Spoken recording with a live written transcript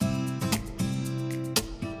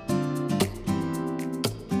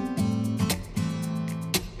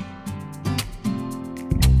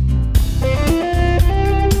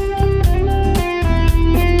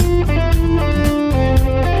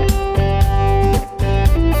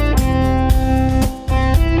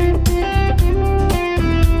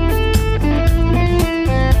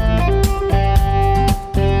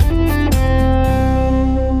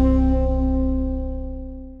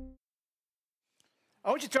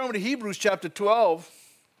turn to Hebrews chapter 12.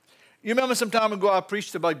 You remember some time ago I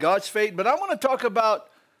preached about God's faith, but I want to talk about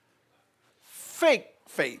fake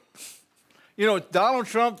faith. You know, Donald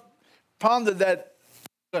Trump pondered that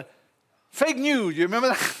fake news. You remember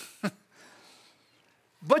that?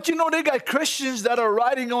 But you know, they got Christians that are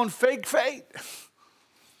riding on fake faith.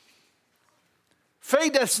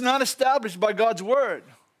 Faith that's not established by God's word.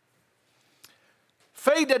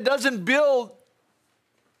 Faith that doesn't build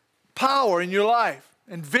power in your life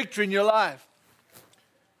and victory in your life.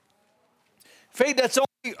 Faith that's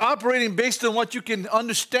only operating based on what you can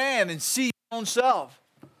understand and see your own self.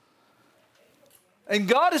 And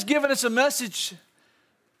God has given us a message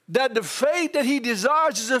that the faith that He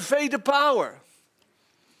desires is a faith of power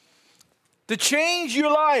to change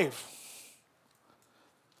your life.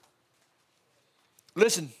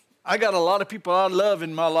 Listen, I got a lot of people I love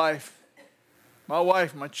in my life. My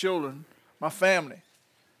wife, my children, my family.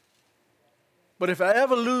 But if I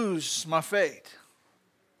ever lose my faith,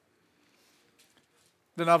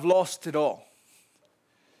 then I've lost it all.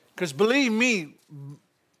 Because believe me,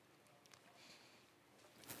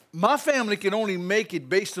 my family can only make it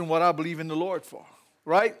based on what I believe in the Lord for,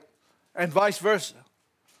 right? And vice versa.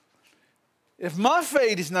 If my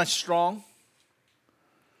faith is not strong,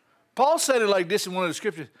 Paul said it like this in one of the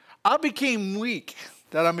scriptures, I became weak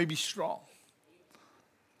that I may be strong.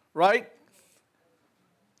 Right?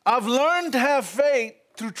 I've learned to have faith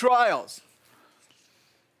through trials.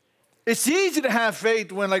 It's easy to have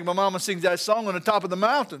faith when, like my mama sings that song, on the top of the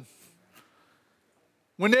mountain.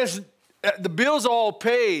 When the bills are all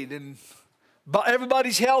paid and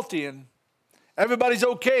everybody's healthy and everybody's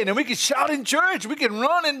okay. And then we can shout in church. We can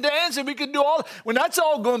run and dance and we can do all. When that's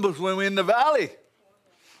all going, but when we're in the valley.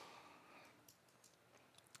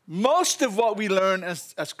 Most of what we learn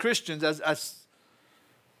as Christians, as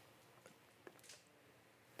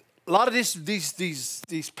a lot of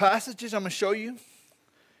these passages I'm going to show you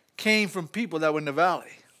came from people that were in the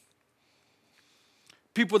valley.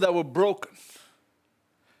 People that were broken.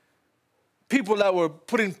 People that were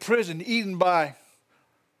put in prison, eaten by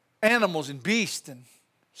animals and beasts and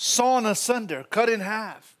sawn asunder, cut in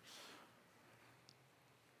half.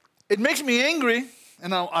 It makes me angry,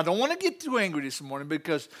 and I don't want to get too angry this morning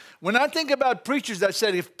because when I think about preachers that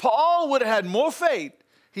said if Paul would have had more faith,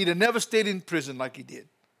 he'd have never stayed in prison like he did.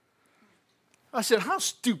 I said, how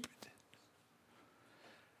stupid.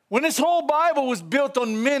 When this whole Bible was built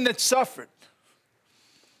on men that suffered,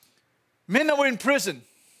 men that were in prison,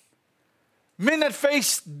 men that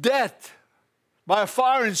faced death by a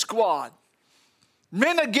firing squad,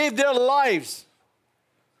 men that gave their lives.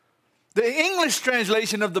 The English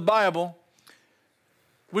translation of the Bible,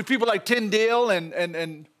 with people like Tyndale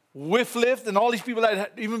and Wycliffe and all these people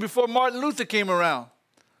that even before Martin Luther came around,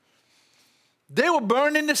 they were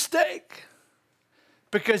burned in the stake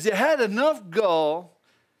because they had enough gall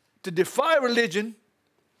to defy religion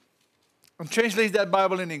and translate that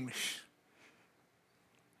Bible in English.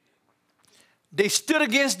 They stood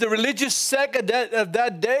against the religious sect of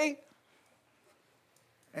that day.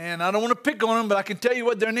 And I don't want to pick on them, but I can tell you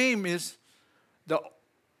what their name is. The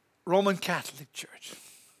Roman Catholic Church.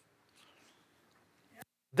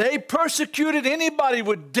 They persecuted anybody who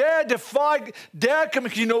would dare defy, dare come.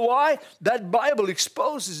 You know why? That Bible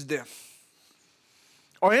exposes them.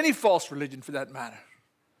 Or any false religion for that matter.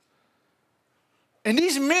 And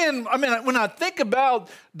these men, I mean, when I think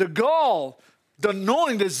about the gall, the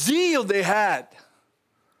anointing, the zeal they had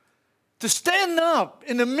to stand up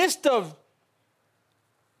in the midst of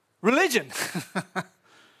religion,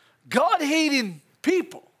 God-hating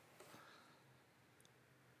people,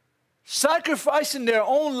 sacrificing their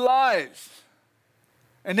own lives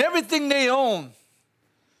and everything they own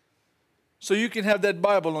so you can have that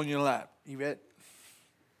Bible on your lap, Yvette.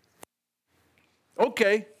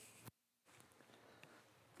 Okay.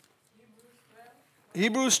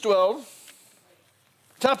 Hebrews 12.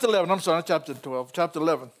 Chapter 11. I'm sorry, not chapter 12. Chapter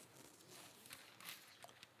 11.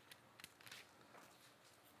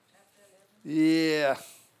 Yeah.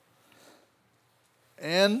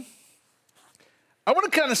 And I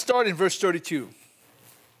want to kind of start in verse 32.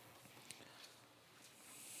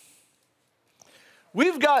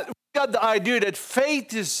 We've got the idea that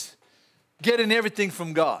faith is getting everything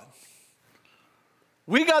from God.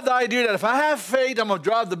 We got the idea that if I have faith, I'm going to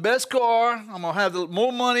drive the best car, I'm going to have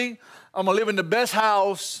more money, I'm going to live in the best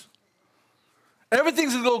house.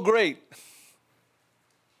 Everything's going to go great.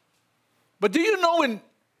 But do you know when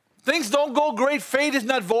things don't go great, faith is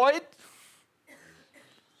not void?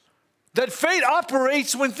 That faith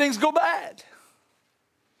operates when things go bad.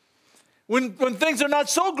 When things are not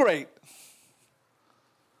so great.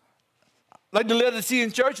 Like the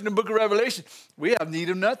Laodicean church in the book of Revelation, we have need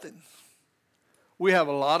of nothing. We have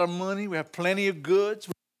a lot of money. We have plenty of goods.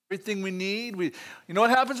 We have everything we need. You know what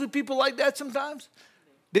happens with people like that sometimes?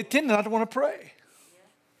 They tend not to want to pray.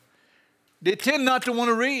 They tend not to want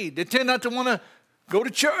to read. They tend not to want to go to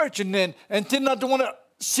church and tend not to want to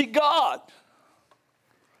seek God.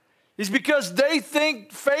 It's because they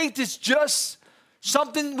think faith is just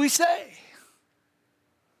something we say.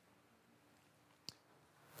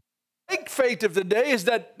 Fake faith of the day is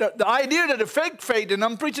that the idea that a fake faith, and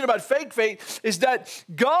I'm preaching about fake faith, is that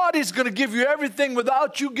God is going to give you everything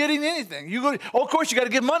without you getting anything. Of course, you got to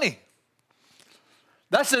get money.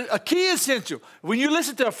 That's a key essential. When you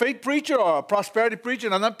listen to a faith preacher or a prosperity preacher,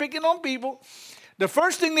 and I'm not picking on people, the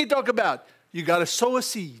first thing they talk about, you got to sow a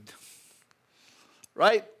seed.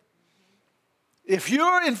 Right? If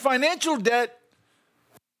you're in financial debt,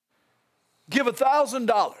 give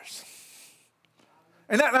 $1,000.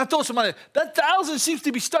 And I told somebody, that 1,000 seems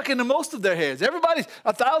to be stuck into most of their heads. Everybody's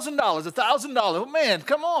 $1,000, $1,000. Oh, man,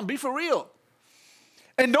 come on, be for real.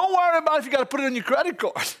 And don't worry about if you got to put it on your credit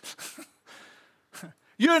card.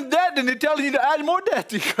 You're in debt, and they're telling you to add more debt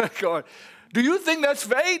to your credit card. Do you think that's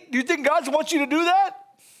faith? Do you think God wants you to do that?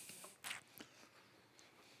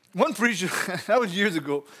 One preacher, that was years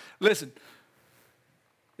ago. Listen,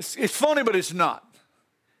 it's funny, but it's not.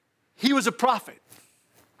 He was a prophet.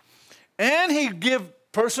 And he gave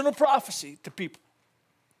personal prophecy to people.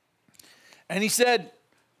 And he said,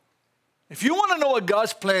 if you want to know what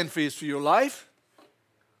God's plan for is for your life,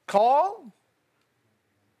 call,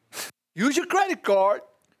 use your credit card,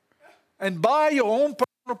 and buy your own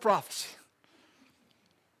personal prophecy.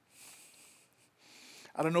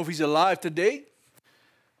 I don't know if he's alive today,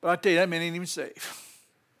 but I tell you, that man ain't even saved.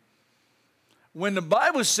 When the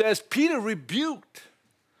Bible says Peter rebuked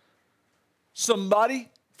somebody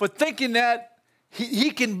for thinking that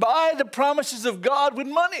he can buy the promises of God with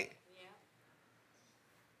money. Yeah.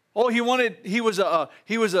 Oh, he was a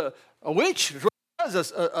witch,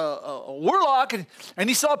 a warlock, and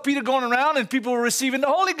he saw Peter going around and people were receiving the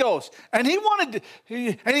Holy Ghost. And he wanted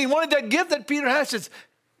that gift that Peter has. Says,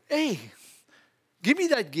 hey, give me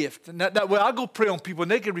that gift. And that way I'll go pray on people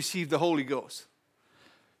and they can receive the Holy Ghost.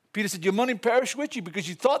 Peter said, your money perish with you because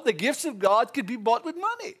you thought the gifts of God could be bought with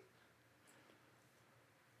money.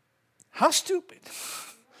 How stupid.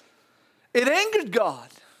 It angered God.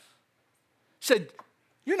 He said,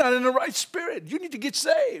 you're not in the right spirit. You need to get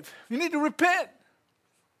saved. You need to repent.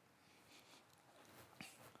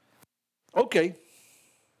 Okay.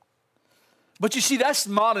 But you see, that's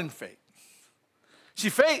modern faith. See,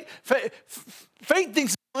 faith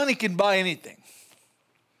thinks money can buy anything.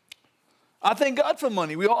 I thank God for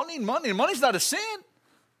money. We all need money. Money's not a sin.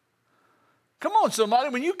 Come on, somebody.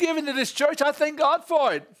 When you give into this church, I thank God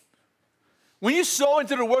for it. When you sow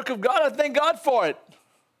into the work of God, I thank God for it.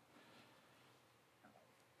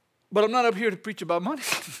 But I'm not up here to preach about money.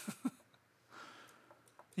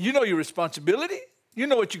 You know your responsibility. You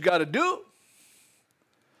know what you got to do.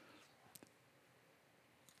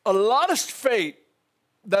 A lot of faith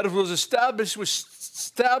that was established,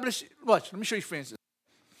 watch, let me show you for instance.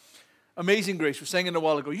 Amazing Grace, we sang it a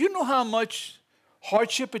while ago. You know how much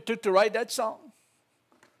hardship it took to write that song?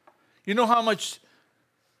 You know how much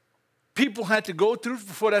people had to go through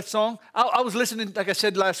before that song? I was listening, like I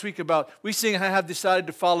said last week, about we sing I Have Decided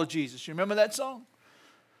to Follow Jesus. You remember that song?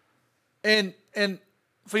 And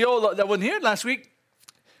for y'all that wasn't here last week,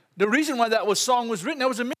 the reason why that song was written, that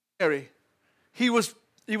was a missionary. He was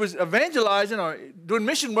evangelizing or doing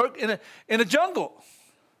mission work in a jungle.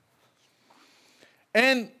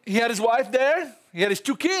 And he had his wife there. He had his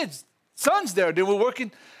 2 sons there. They were working.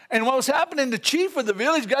 And what was happening, the chief of the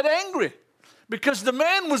village got angry because the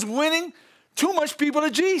man was winning too much people to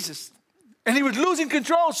Jesus. And he was losing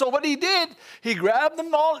control. So what he did, he grabbed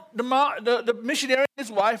them all, the missionary, his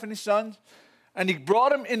wife and his sons, and he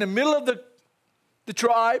brought them in the middle of the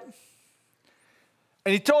tribe.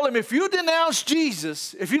 And he told him, if you denounce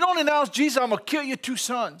Jesus, if you don't denounce Jesus, I'm going to kill your 2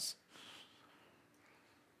 sons.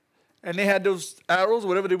 And they had those arrows,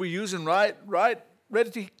 whatever they were using, right, ready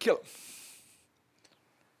to kill him.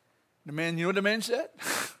 The man, you know what the man said?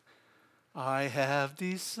 I have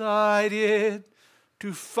decided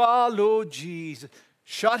to follow Jesus.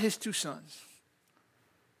 Shot his 2 sons.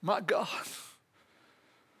 My God.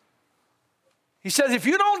 He says, if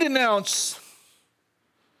you don't denounce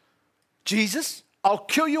Jesus, I'll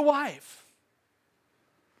kill your wife.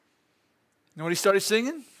 You know what he started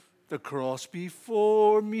singing? The cross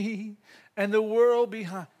before me and the world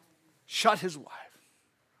behind. Shot his wife.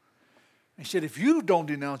 He said, if you don't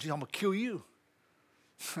denounce Jesus, I'm going to kill you.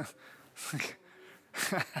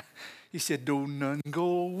 He said, don't none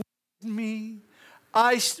go me,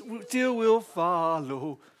 I still will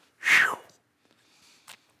follow. Whew.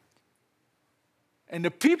 And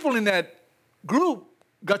the people in that group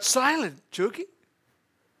got silent, Chucky.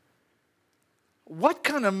 What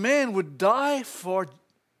kind of man would die for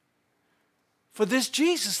this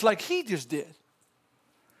Jesus like he just did?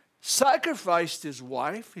 Sacrificed his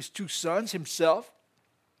wife, his 2 sons, himself.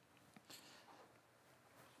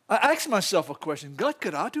 I asked myself a question. God,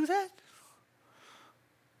 could I do that?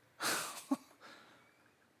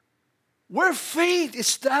 Where faith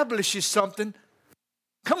establishes something,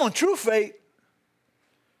 come on, true faith,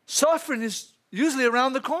 suffering is usually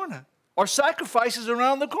around the corner, or sacrifice is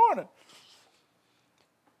around the corner.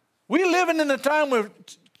 We're living in a time where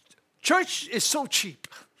church is so cheap.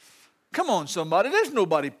 Come on, somebody. There's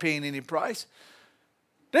nobody paying any price.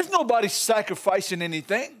 There's nobody sacrificing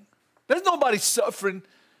anything. There's nobody suffering,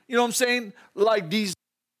 you know what I'm saying, like these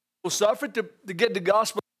people suffered to get the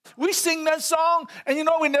gospel. We sing that song, and you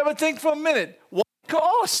know, we never think for a minute, what it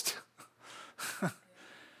cost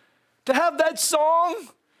to have that song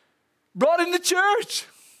brought into church,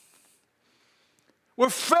 where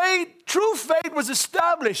faith, true faith was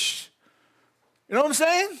established. You know what I'm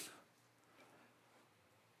saying?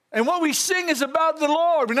 And what we sing is about the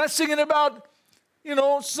Lord. We're not singing about, you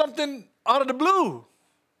know, something out of the blue.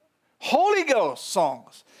 Holy Ghost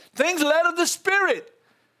songs, things led of the Spirit.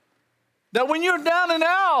 That when you're down and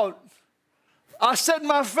out, I set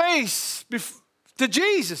my face to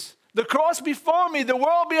Jesus, the cross before me, the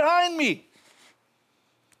world behind me.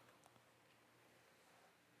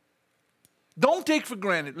 Don't take for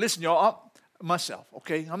granted. Listen, y'all, myself,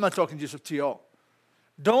 okay? I'm not talking just to y'all.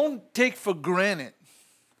 Don't take for granted,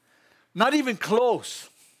 not even close,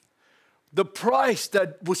 the price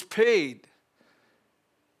that was paid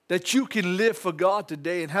that you can live for God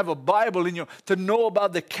today and have a Bible in you to know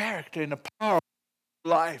about the character and the power of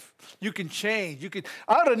life. You can change.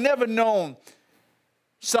 I would have never known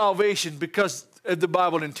salvation because the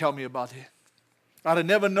Bible didn't tell me about it. I'd have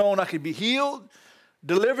never known I could be healed,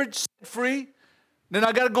 delivered, set free. Then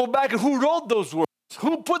I got to go back and who wrote those words?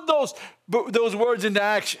 Who put those words into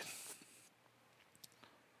action?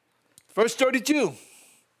 Verse 32.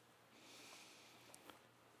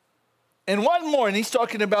 And one more, and he's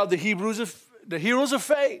talking about the heroes of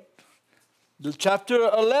faith. The chapter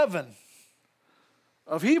 11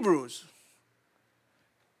 of Hebrews.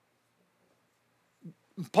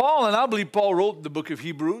 Paul, and I believe Paul wrote the book of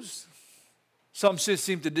Hebrews. Some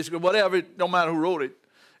seem to disagree. Whatever, no matter who wrote it.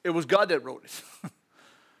 It was God that wrote it.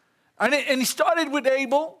 And he started with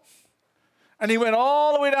Abel. And he went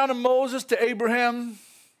all the way down to Moses, to Abraham.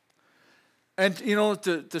 And, you know,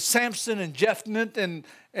 to Samson and Jephthah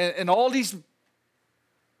and all these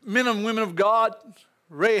men and women of God,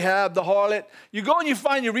 Rahab, the harlot. You go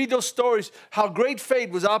and you read those stories, how great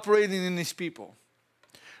faith was operating in these people.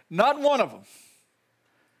 Not one of them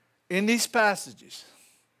in these passages,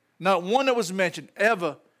 not one that was mentioned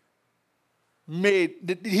ever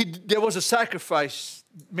there was a sacrifice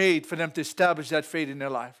made for them to establish that faith in their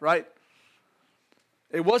life, right?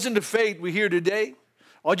 It wasn't the faith we hear today.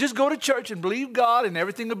 Or just go to church and believe God and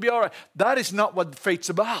everything will be all right. That is not what faith's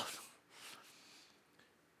about.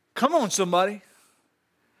 Come on, somebody.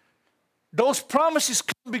 Those promises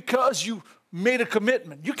come because you made a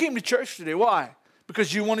commitment. You came to church today. Why?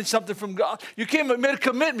 Because you wanted something from God. You came and made a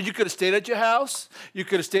commitment. You could have stayed at your house. You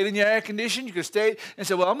could have stayed in your air conditioning. You could have stayed and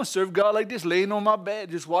said, well, I'm going to serve God like this, laying on my bed,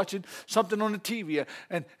 just watching something on the TV.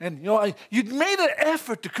 And you know, you made an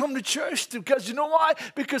effort to come to church because you know why?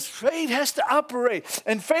 Because faith has to operate.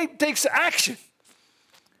 And faith takes action.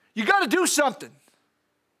 You got to do something.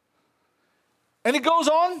 And it goes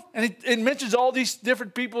on, and it mentions all these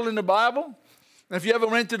different people in the Bible. And if you ever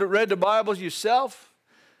read the Bible yourself,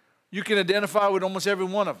 you can identify with almost every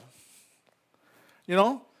one of them. You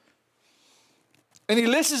know? And he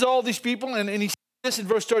lists all these people, and he says this in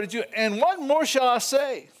verse 32, and what more shall I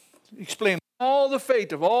say? Explain all the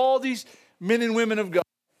faith of all these men and women of God.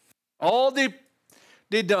 All they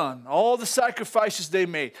done, all the sacrifices they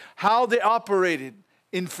made, how they operated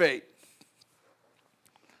in faith.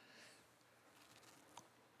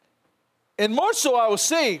 And more so I will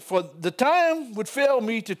say, for the time would fail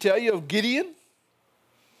me to tell you of Gideon,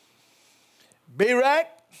 Barak,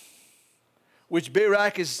 which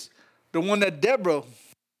Barak is the one that Deborah,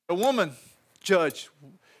 a woman, judged.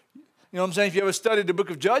 You know what I'm saying? If you ever studied the book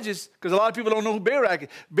of Judges, because a lot of people don't know who Barak is.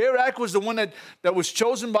 Barak was the one that was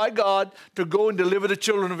chosen by God to go and deliver the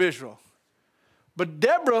children of Israel. But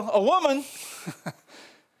Deborah, a woman,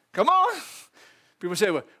 come on. People say,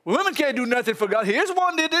 well, women can't do nothing for God. Here's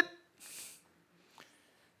one did it.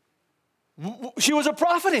 She was a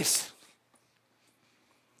prophetess.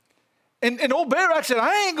 And old Barak said,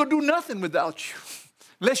 I ain't going to do nothing without you,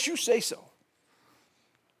 unless you say so.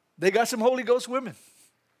 They got some Holy Ghost women.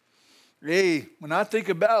 Hey, when I think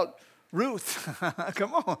about Ruth,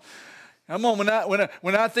 come on.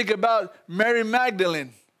 When I think about Mary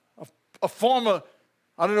Magdalene, a former,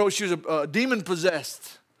 I don't know if she was a demon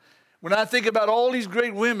possessed. When I think about all these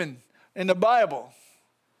great women in the Bible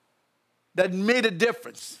that made a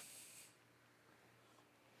difference.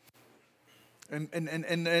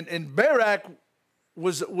 And Barak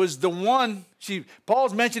was the one.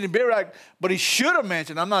 Paul's mentioning Barak, but he should have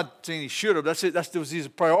mentioned. I'm not saying he should have. That was his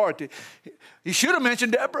priority. He should have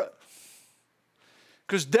mentioned Deborah,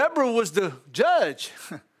 because Deborah was the judge,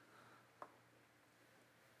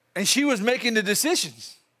 and she was making the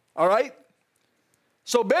decisions. All right.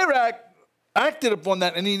 So Barak acted upon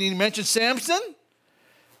that, and he mentioned Samson,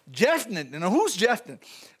 Jephthah. Now, who's Jephthah?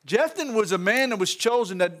 Jephthah was a man that was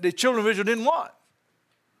chosen that the children of Israel didn't want.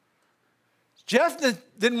 Jephthah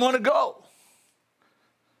didn't want to go.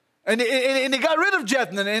 And they got rid of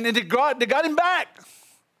Jephthah, and they got him back.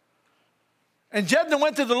 And Jephthah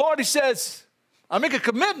went to the Lord. He says, I make a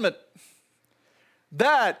commitment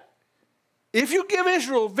that if you give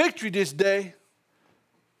Israel victory this day,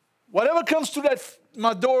 whatever comes through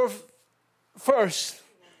my door first,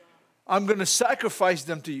 I'm going to sacrifice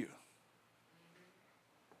them to you.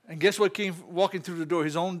 And guess what came walking through the door?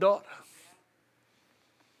 His own daughter.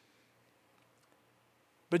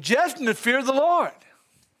 But Jephthah feared the Lord.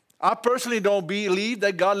 I personally don't believe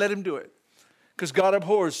that God let him do it, because God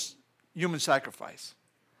abhors human sacrifice.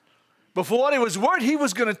 But for what it was worth, he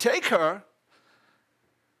was going to take her,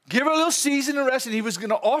 give her a little season of rest, and he was going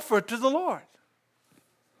to offer it to the Lord.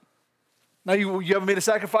 Now, you ever made a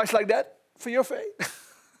sacrifice like that for your faith?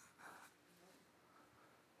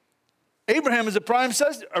 Abraham is a prime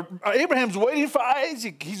suspect. Abraham's waiting for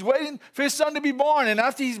Isaac. He's waiting for his son to be born. And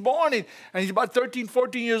after he's born, and he's about 13,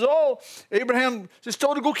 14 years old, Abraham just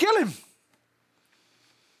told to go kill him.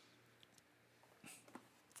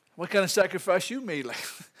 What kind of sacrifice you made?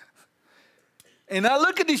 And I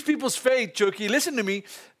look at these people's faith, Chucky. Listen to me.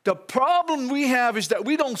 The problem we have is that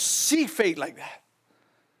we don't see faith like that.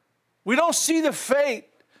 We don't see the faith,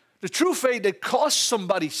 the true faith that costs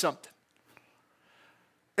somebody something.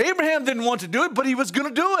 Abraham didn't want to do it, but he was going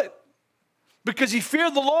to do it because he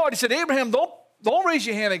feared the Lord. He said, Abraham, don't raise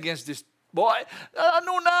your hand against this boy. I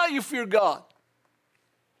know now you fear God.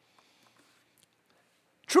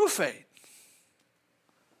 True faith.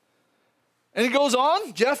 And he goes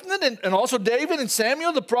on, Jephthah and also David and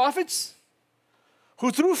Samuel, the prophets,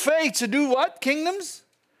 who through faith to do what? Kingdoms,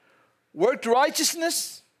 worked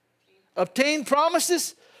righteousness, obtained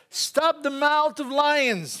promises, stopped the mouth of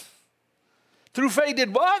lions. Through faith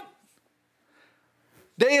did what?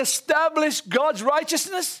 They established God's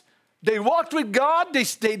righteousness. They walked with God. They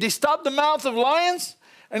stopped the mouth of lions.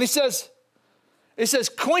 And it says,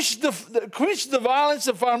 quench the violence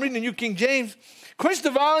of fire. I'm reading the New King James. Quench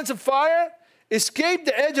the violence of fire. Escape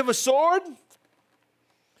the edge of a sword.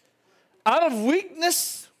 Out of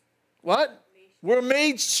weakness, what? Were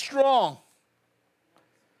made strong.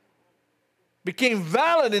 Became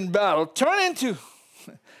valid in battle. Turn into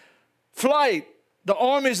flight the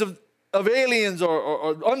armies of aliens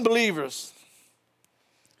or unbelievers.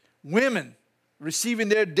 Women receiving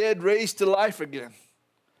their dead raised to life again.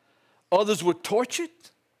 Others were tortured,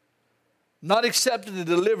 not accepting the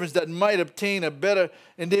deliverance that might obtain a better,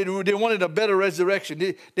 and they wanted a better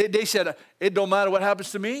resurrection. They said, it don't matter what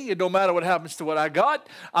happens to me. It don't matter what happens to what I got.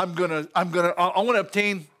 I want to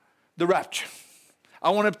obtain the rapture.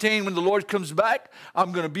 I want to obtain when the Lord comes back.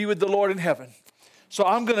 I'm going to be with the Lord in heaven. So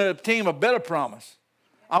I'm going to obtain a better promise.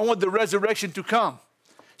 I want the resurrection to come.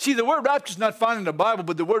 See, the word rapture is not found in the Bible,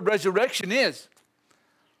 but the word resurrection is.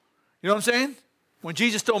 You know what I'm saying? When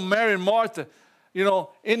Jesus told Mary and Martha,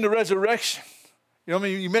 in the resurrection,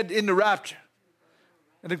 you met in the rapture.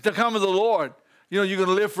 And at the come of the Lord, you're going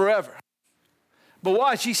to live forever. But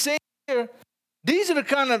why? She's saying here, these are the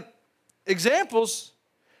kind of examples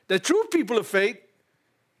that true people of faith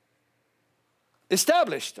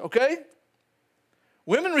established, okay?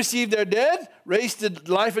 Women received their dead, raised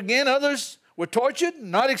to life again. Others were tortured,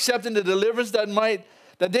 not accepting the deliverance that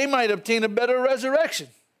they might obtain a better resurrection.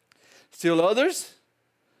 Still others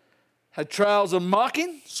had trials of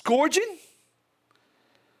mocking, scourging,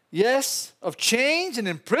 yes, of chains and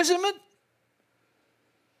imprisonment.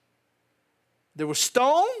 They were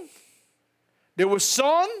stoned. They were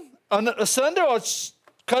sawn asunder or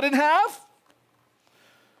cut in half.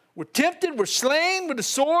 Were tempted, were slain with the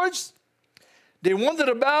swords. They wandered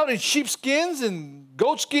about in sheepskins and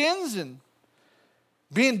goatskins and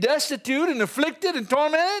being destitute and afflicted and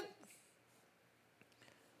tormented.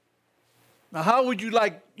 Now, how would you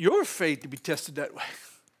like your faith to be tested that way?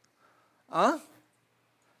 Huh?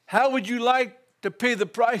 How would you like to pay the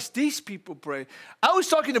price these people pay? I was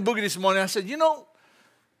talking to Boogie this morning. I said,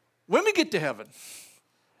 when we get to heaven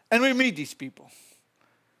and we meet these people,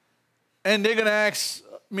 and they're going to ask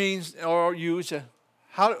me or you, say,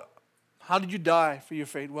 how did you die for your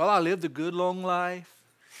faith? Well, I lived a good, long life.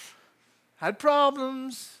 Had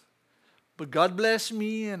problems, but God blessed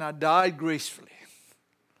me, and I died gracefully.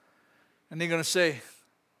 And they're going to say,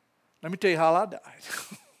 let me tell you how I died.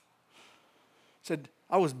 Said,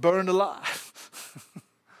 I was burned alive.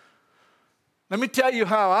 Let me tell you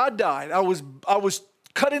how I died. I was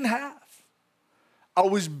cut in half. I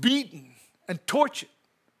was beaten and tortured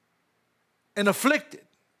and afflicted.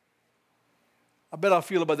 I bet I'll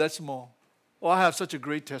feel about that some more. Oh, I have such a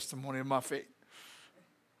great testimony of my faith.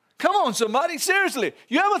 Come on, somebody, seriously.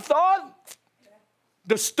 You ever thought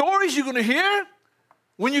the stories you're going to hear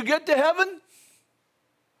when you get to heaven?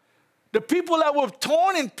 The people that were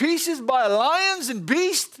torn in pieces by lions and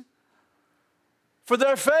beasts for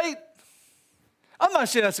their faith. I'm not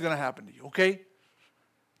saying that's going to happen to you, okay?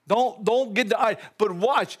 Don't get the eye. But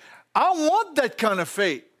watch, I want that kind of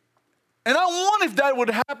faith. And I want, if that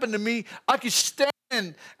would happen to me, I could stand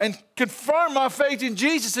and confirm my faith in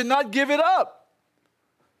Jesus and not give it up.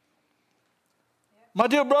 My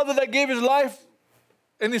dear brother that gave his life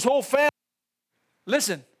and his whole family,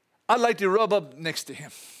 listen, I'd like to rub up next to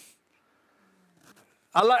him.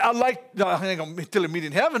 I ain't going to tell him meet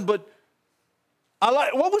in heaven, but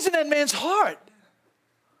what was in that man's heart?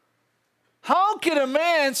 How can a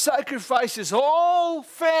man sacrifice his whole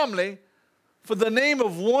family for the name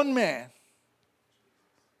of one man?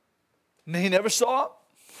 And he never saw it.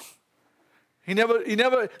 He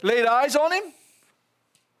never laid eyes on him.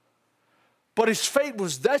 But his faith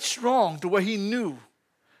was that strong to where he knew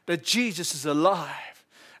that Jesus is alive.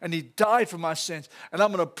 And he died for my sins. And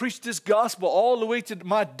I'm going to preach this gospel all the way to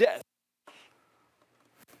my death.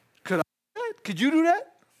 Could I do that? Could you do that?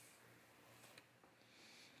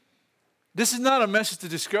 This is not a message to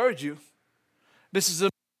discourage you. This is a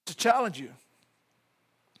message to challenge you.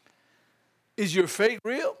 Is your faith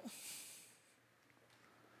real?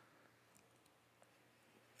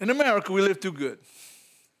 In America, we live too good.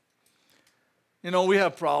 We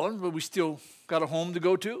have problems, but we still got a home to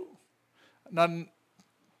go to.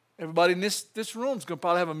 Everybody in this room is going to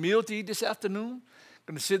probably have a meal to eat this afternoon.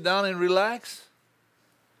 Going to sit down and relax.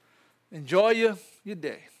 Enjoy your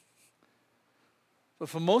day. But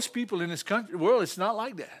for most people in this world, it's not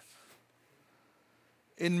like that.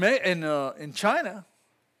 In China,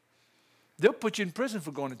 they'll put you in prison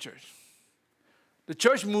for going to church. The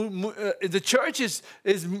church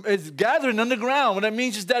is gathering underground. What that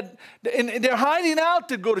means is that they're hiding out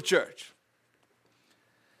to go to church.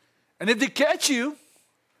 And if they catch you,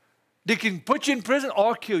 they can put you in prison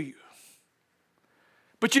or kill you.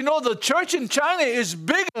 But the church in China is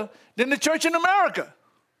bigger than the church in America.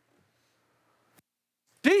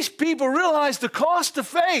 These people realize the cost of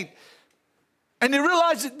faith. And they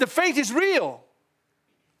realize that the faith is real.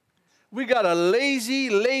 We got a lazy,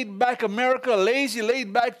 laid-back America, a lazy,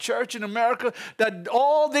 laid-back church in America that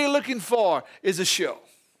all they're looking for is a show.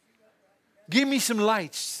 Give me some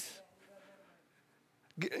lights.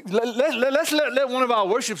 Let's let one of our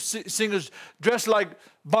worship singers dress like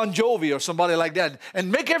Bon Jovi or somebody like that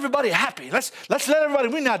and make everybody happy. Let's let everybody.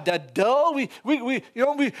 We're not that dull. We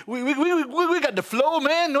got the flow,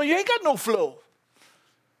 man. No, you ain't got no flow.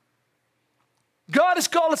 God has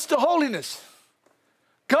called us to holiness.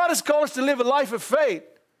 God has called us to live a life of faith.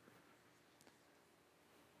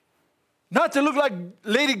 Not to look like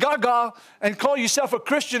Lady Gaga and call yourself a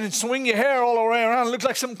Christian and swing your hair all around. It looks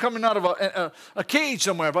like something coming out of a cage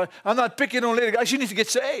somewhere. But I'm not picking on Lady Gaga. She needs to get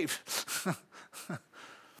saved.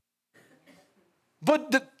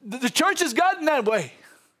 But the church has gotten that way.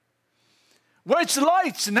 Where it's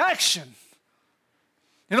lights and action.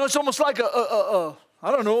 It's almost like a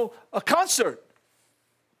concert.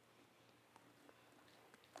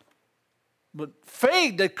 But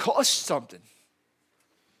faith that costs something.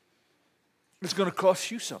 It's going to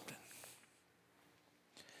cost you something.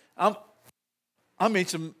 I made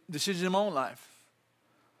some decisions in my own life.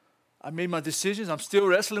 I made my decisions. I'm still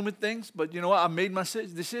wrestling with things, but you know what? I made my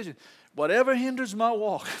decision. Whatever hinders my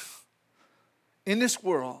walk in this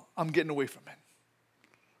world, I'm getting away from it.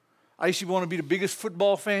 I used to want to be the biggest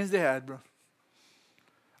football fans they had, bro.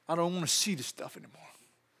 I don't want to see this stuff anymore.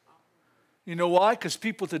 You know why? Because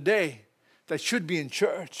people today that should be in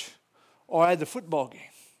church or at the football game,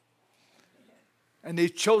 and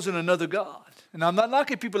they've chosen another God. And I'm not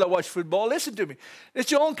knocking people that watch football. Listen to me.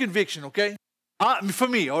 It's your own conviction, okay? For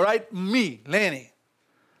me, all right? Me, Lanny.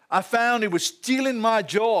 I found it was stealing my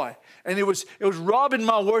joy, and it was robbing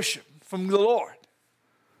my worship from the Lord.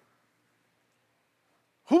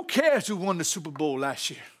 Who cares who won the Super Bowl last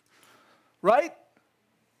year? Right?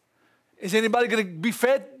 Is anybody going to be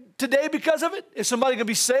fed today because of it? Is somebody going to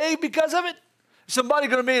be saved because of it? Is somebody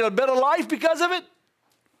going to make a better life because of it?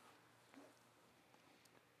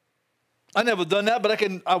 I never done that, but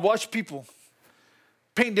I watch people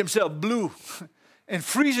paint themselves blue in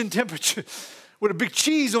freezing temperature with a big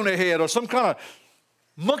cheese on their head or some kind of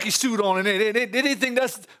monkey suit on, and they think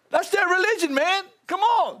that's their religion, man. Come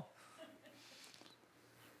on.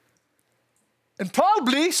 And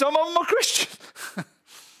probably some of them are Christian.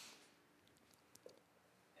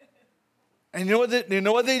 And you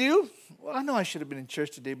know what they do? Well, I know I should have been in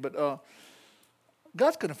church today, but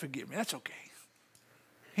God's going to forgive me. That's okay.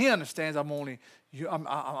 He understands I'm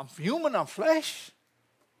human, I'm flesh.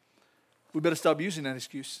 We better stop using that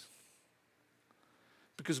excuse.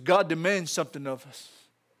 Because God demands something of us.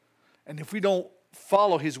 And if we don't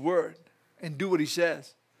follow His word and do what He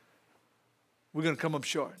says, we're going to come up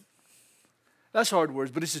short. That's hard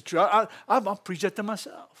words, but it's the truth. I'll preach that to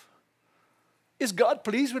myself. Is God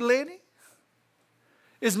pleased with Lanny?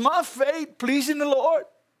 Is my faith pleasing the Lord?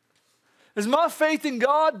 Is my faith in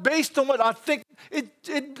God based on what I think what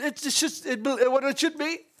it should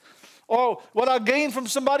be? Or what I gain from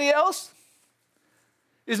somebody else?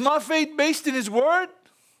 Is my faith based in His word?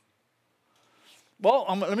 Well,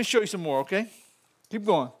 let me show you some more, okay? Keep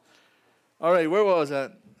going. All right, where was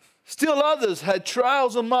that? Still others had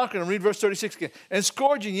trials of mockery. Read verse 36 again. And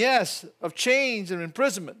scourging, yes, of chains and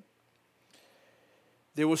imprisonment.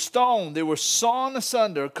 They were stoned. They were sawn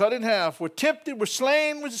asunder, cut in half, were tempted, were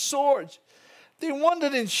slain with swords. They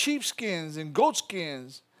wandered in sheepskins and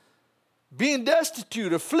goatskins, being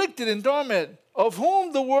destitute, afflicted, and tormented, of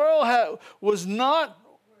whom the world was not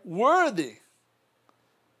worthy.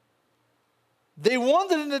 They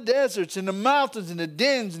wandered in the deserts, in the mountains, in the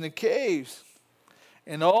dens, in the caves.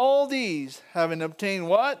 And all these, having obtained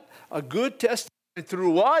what? A good testimony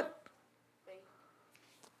through what?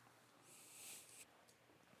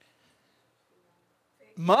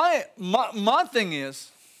 My thing is,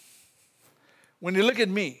 when you look at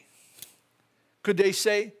me, could they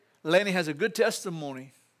say, Lanny has a good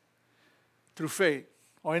testimony through faith?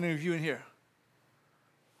 Or any of you in here?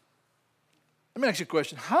 Let me ask you a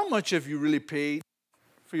question. How much have you really paid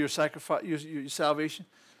for your sacrifice, your salvation?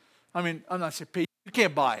 I mean, I'm not saying pay. You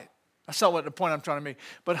can't buy it. That's not what the point I'm trying to make.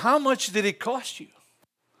 But how much did it cost you?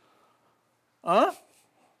 Huh?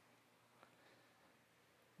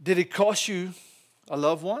 Did it cost you a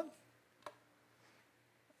loved one?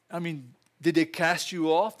 I mean, did it cast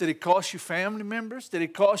you off? Did it cost you family members? Did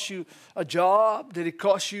it cost you a job? Did it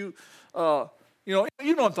cost you, you know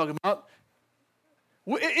what I'm talking about.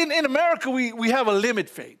 In America, we have a limit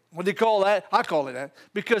faith. What do they call that? I call it that.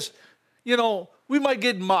 Because, we might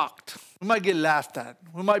get mocked. We might get laughed at.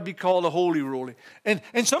 We might be called a holy roly. And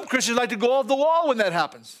some Christians like to go off the wall when that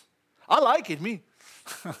happens. I like it, me.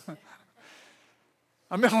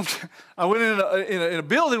 I went in a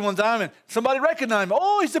building one time and somebody recognized me.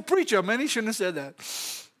 Oh, he's the preacher. Man, he shouldn't have said that.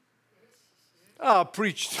 I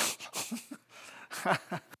preached.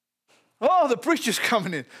 Oh, the preacher's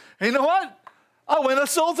coming in. And you know what? I went and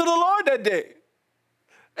sold to the Lord that day.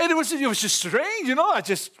 And it was just strange, I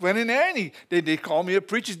just went in there and they called me a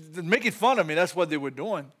preacher, making fun of me. That's what they were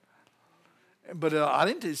doing. But I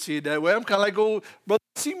didn't see it that way. I'm kind of like old Brother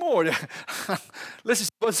Seymour. Listen,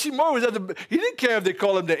 Brother Seymour he didn't care if they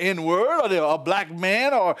called him the N-word or a black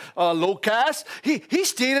man or low caste. He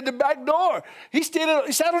stayed at the back door. He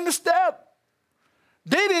sat on the step.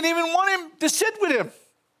 They didn't even want him to sit with him.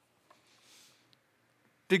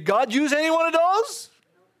 Did God use any one of those?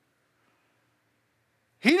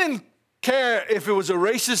 He didn't care if it was a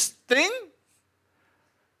racist thing.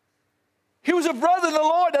 He was a brother in the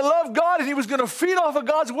Lord that loved God, and he was going to feed off of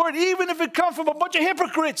God's word, even if it comes from a bunch of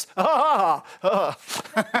hypocrites.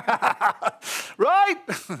 Right?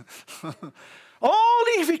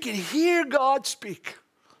 Only if he could hear God speak.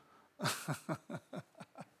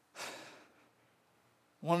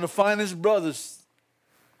 One of the finest brothers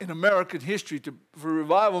in American history for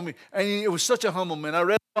revival me, and it was such a humble man. I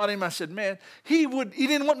read about him. I said, man, he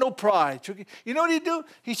didn't want no pride. You know what he'd do?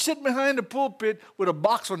 He'd sit behind the pulpit with a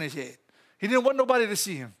box on his head. He didn't want nobody to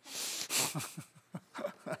see him.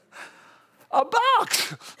 A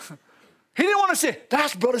box. He didn't want to say,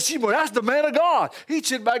 that's Brother Seymour. That's the man of God. He'd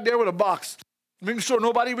sit back there with a box, making sure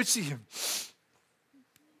nobody would see him.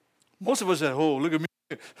 Most of us said, oh, look at me.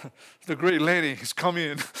 The great Lanny has come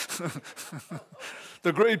in.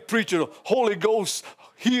 The great preacher, the Holy Ghost,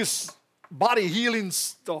 he is body healing.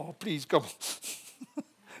 Oh, please come on.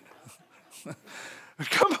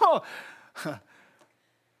 Come on.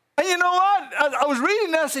 And you know what? I was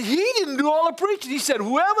reading that. I said, he didn't do all the preaching. He said,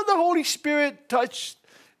 whoever the Holy Spirit touched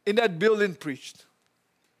in that building preached.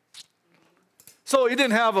 So he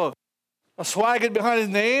didn't have a swagger behind his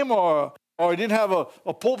name, or he didn't have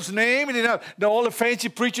a pope's name. He didn't have all the fancy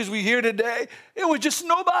preachers we hear today. It was just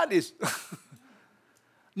nobodies.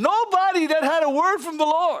 Nobody that had a word from the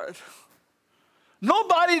Lord.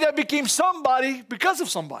 Nobody that became somebody because of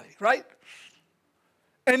somebody, right?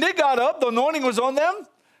 And they got up, the anointing was on them,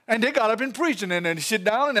 and they got up and preached. And then they sit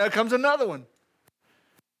down, and there comes another one.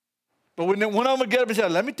 But when one of them would get up and say,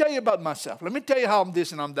 let me tell you about myself. Let me tell you how I'm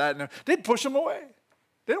this and I'm that. And they'd push them away.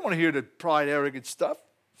 They didn't want to hear the pride, arrogant stuff.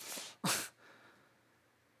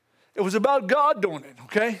 It was about God doing it,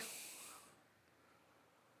 okay?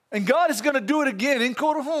 And God is going to do it again in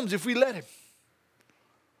Coda Homes if we let him.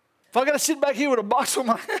 If I got to sit back here with a box on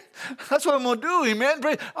my head, that's what I'm going to do, amen?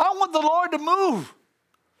 I want the Lord to move.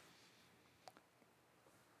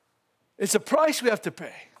 It's a price we have to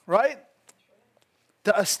pay, right?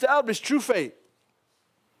 To establish true faith.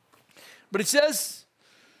 But it says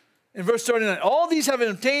in verse 39, all these having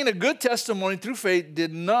obtained a good testimony through faith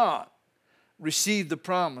did not receive the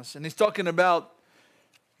promise. And he's talking about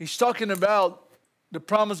the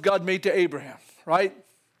promise God made to Abraham, right?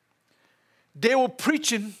 They were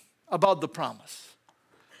preaching about the promise.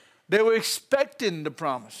 They were expecting the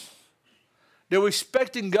promise. They were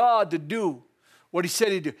expecting God to do what he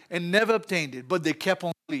said he'd do, and never obtained it, but they kept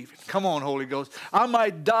on believing. Come on, Holy Ghost. I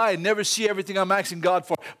might die and never see everything I'm asking God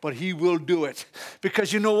for, but he will do it.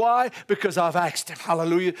 Because you know why? Because I've asked him.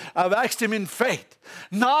 Hallelujah. I've asked him in faith,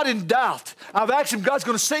 not in doubt. I've asked him, God's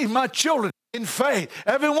going to save my children in faith.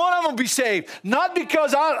 Every one of them will be saved. Not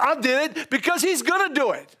because I did it, because he's going to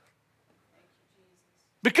do it.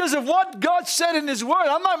 Because of what God said in his word.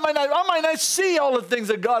 I might not see all the things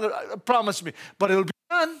that God promised me, but it'll be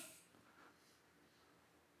done.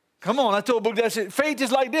 Come on, I told Book that said, faith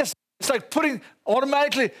is like this. It's like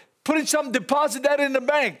automatically putting some deposit that in the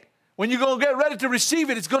bank. When you're going to get ready to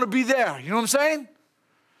receive it, it's going to be there. You know what I'm saying?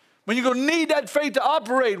 When you're going to need that faith to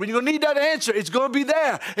operate, when you're going to need that answer, it's going to be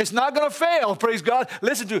there. It's not going to fail, praise God.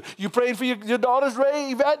 Listen to you praying for your daughters,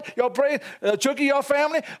 Ray, Yvette, y'all praying, Chucky, your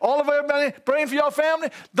family, all of everybody praying for your family.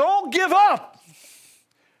 Don't give up.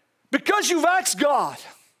 Because you've asked God.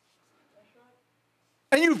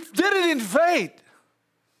 And you did it in faith.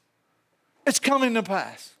 It's coming to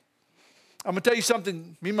pass. I'm going to tell you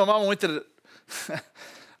something. Me and my mama went to the...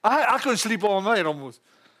 I couldn't sleep all night almost.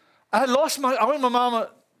 I went with my mama...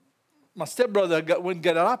 My stepbrother went and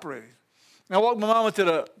got operated. And I walked my mama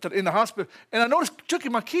in the hospital, and I noticed, Chucky,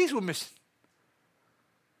 my keys were missing.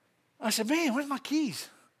 I said, man, where's my keys?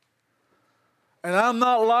 And I'm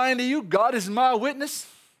not lying to you. God is my witness.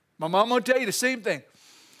 My mama will tell you the same thing.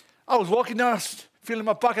 I was walking down, feeling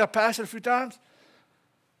my pocket. I passed it a few times.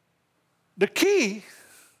 The key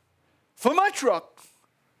for my truck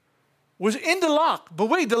was in the lock. But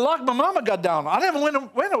wait, the lock my mama got down. I never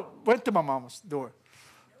went to my mama's door.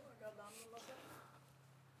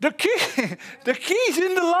 The key's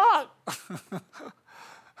in the lock.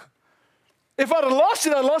 If I'd have lost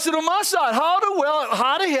it on my side.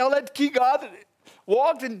 How the hell that key God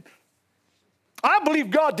walked in? I believe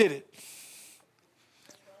God did it.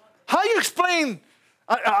 How you explain?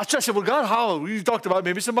 I said, well, God, how? You talked about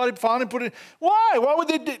maybe somebody found and put it. Why? Why would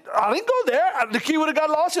they do? I didn't go there. The key would have got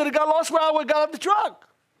lost. It would have got lost where I would have got up the truck.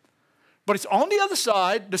 But it's on the other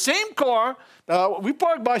side, the same car we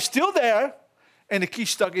parked by, still there. And the key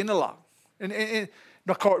stuck in the lock. And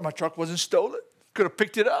my truck wasn't stolen. Could have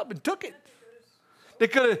picked it up and took it. They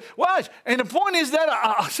could have, watch. And the point is that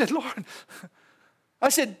I said, Lord,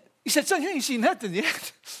 he said, son, you ain't seen nothing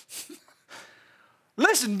yet.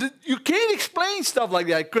 Listen, you can't explain stuff like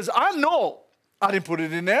that because I know I didn't put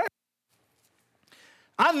it in there.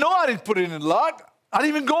 I know I didn't put it in the lock. I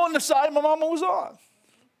didn't even go on the side my mama was on.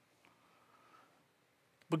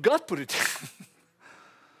 But God put it there.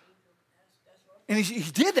 And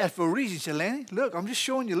he did that for a reason. He said, Lanny, look, I'm just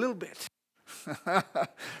showing you a little bit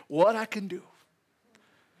what I can do.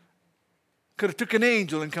 Could have took an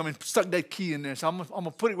angel and come and stuck that key in there. So I'm going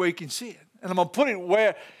to put it where he can see it. And I'm going to put it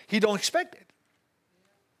where he don't expect it.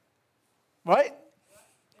 Right?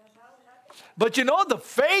 But you know, the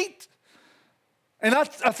faith. And I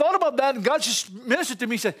thought about that, and God just ministered to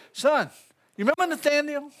me. He said, son, you remember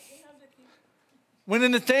Nathaniel?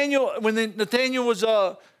 When Nathaniel was,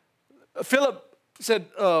 Philip said,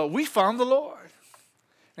 we found the Lord.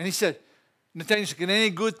 And he said, Nathaniel said, can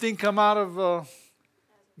any good thing come out of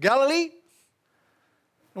Galilee?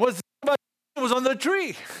 And what about it was on the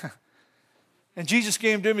tree. And Jesus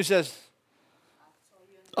came to him and says,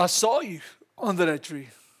 I saw you under that tree.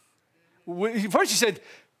 First he said,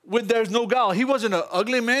 when there's no guile. He wasn't an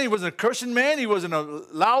ugly man. He wasn't a cursing man. He wasn't a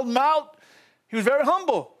loud mouth. He was very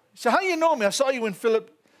humble. He said, how you know me? I saw you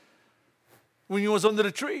when you was under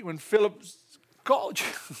the tree, when Philip called you.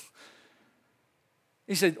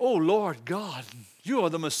 He said, oh, Lord God, you are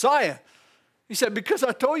the Messiah. He said, because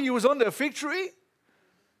I told you was under a fig tree,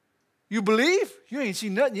 you believe? You ain't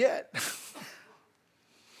seen nothing yet.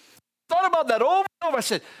 Thought about that over and over. I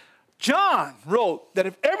said, John wrote that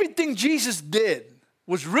if everything Jesus did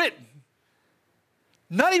was written,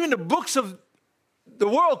 not even the books of the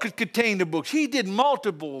world could contain the books. He did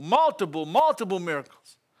multiple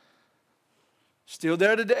miracles. Still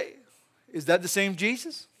there today. Is that the same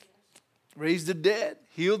Jesus? Raised the dead,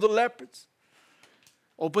 healed the lepers,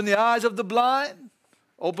 opened the eyes of the blind,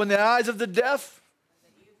 opened the eyes of the deaf.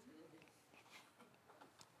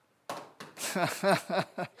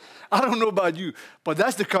 I don't know about you, but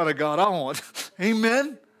that's the kind of God I want.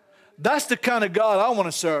 Amen? That's the kind of God I want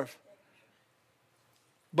to serve.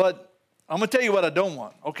 But I'm going to tell you what I don't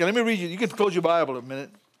want. Okay, let me read you. You can close your Bible a minute.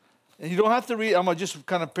 And you don't have to read. I'm going to just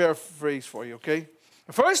kind of paraphrase for you, okay?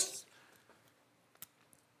 First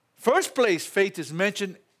place faith is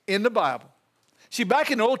mentioned in the Bible. See,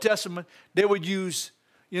 back in the Old Testament, they would use,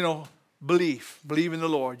 belief. Believe in the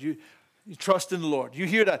Lord. You trust in the Lord. You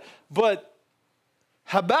hear that. But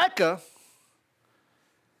Habakkuk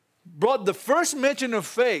brought the first mention of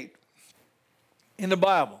faith in the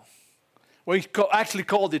Bible, where he actually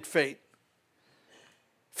called it faith.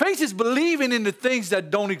 Faith is believing in the things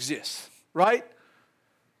that don't exist, right?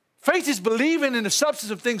 Faith is believing in the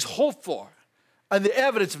substance of things hoped for and the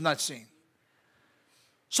evidence of not seen.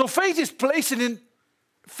 So faith is placing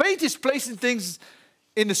things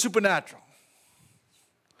in the supernatural.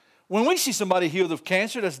 When we see somebody healed of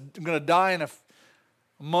cancer that's going to die in a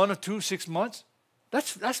month or 2, 6 months,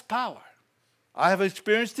 that's power. I have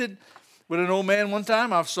experienced it with an old man one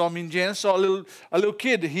time. Me and Janice saw a little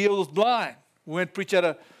kid that healed was blind. We went to preach at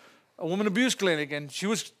a woman abuse clinic, and she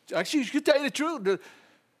could tell you the truth.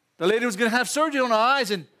 The lady was going to have surgery on her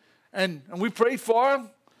eyes, and we prayed for her,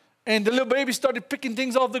 and the little baby started picking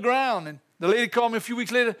things off the ground, and the lady called me a few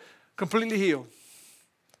weeks later, completely healed.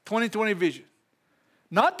 20/20 vision.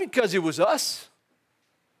 Not because it was us.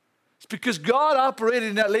 It's because God operated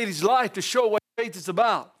in that lady's life to show what faith is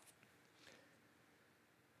about.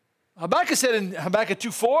 Habakkuk said in Habakkuk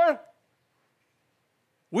 2:4,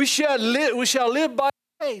 we shall live by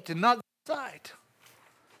faith and not by sight.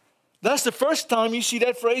 That's the first time you see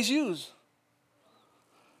that phrase used.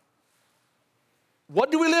 What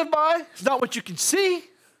do we live by? It's not what you can see.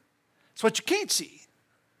 It's what you can't see.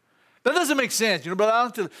 That doesn't make sense.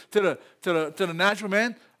 But to the natural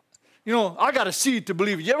man, I got to see it to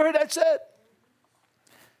believe it. You ever heard that said?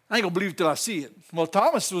 I ain't going to believe it till I see it. Well,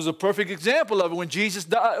 Thomas was a perfect example of it. When Jesus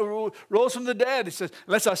rose from the dead, he says,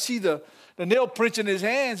 unless I see the nail prints in his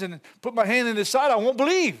hands and put my hand in his side, I won't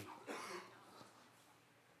believe.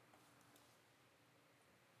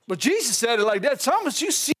 But Jesus said it like that. Thomas,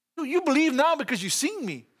 you believe now because you've seen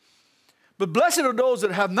me. But blessed are those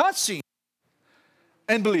that have not seen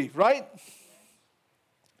and believe, right?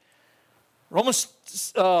 Romans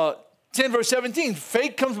 10 verse 17,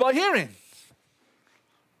 faith comes by hearing.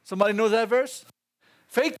 Somebody knows that verse?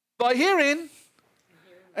 Faith comes by hearing,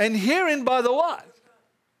 and hearing by the what?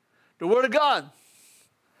 The Word of God.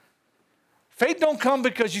 Faith don't come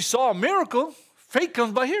because you saw a miracle. Faith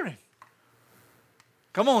comes by hearing.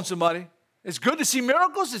 Come on, somebody. It's good to see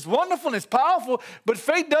miracles. It's wonderful and it's powerful. But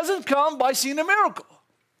faith doesn't come by seeing a miracle.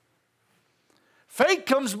 Faith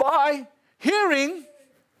comes by hearing,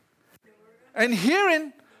 and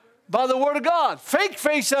hearing by the Word of God. Fake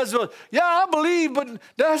faith says, well, yeah, I believe, but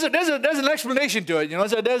there's an explanation to it.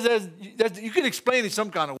 You can explain it some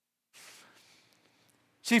kind of way.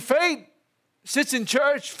 See, faith sits in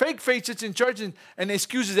church. Fake faith sits in church and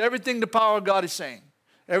excuses everything the power of God is saying.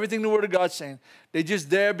 Everything the Word of God is saying. They're just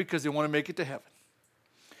there because they want to make it to heaven.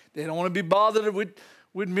 They don't want to be bothered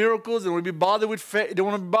with miracles. They don't want to be bothered with faith. They don't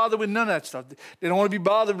want to be bothered with none of that stuff. They don't want to be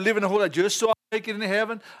bothered with living a whole life just so I make it into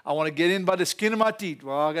heaven. I want to get in by the skin of my teeth.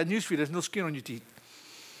 Well, I got news for you. There's no skin on your teeth.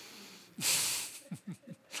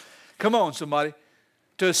 Come on, somebody.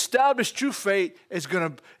 To establish true faith is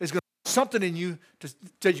going to something in you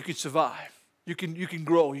that you can survive. You can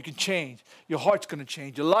grow. You can change. Your heart's going to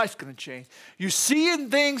change. Your life's going to change. You see in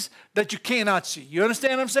things that you cannot see. You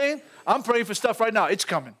understand what I'm saying? I'm praying for stuff right now. It's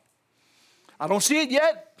coming. I don't see it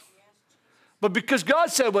yet. But because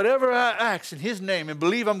God said, whatever I ask in His name and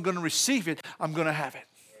believe I'm going to receive it, I'm going to have it.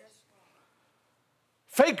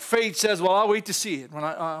 Fake faith says, well, I'll wait to see it when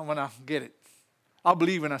I get it. I'll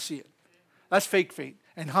believe when I see it. That's fake faith.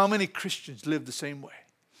 And how many Christians live the same way?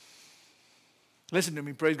 Listen to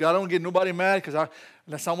me, praise God. I don't get nobody mad because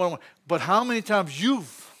that's not what I want. But how many times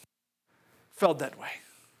you've felt that way?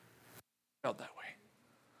 Felt that way.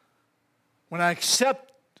 When I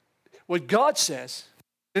accept what God says,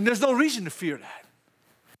 then there's no reason to fear that.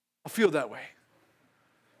 I feel that way.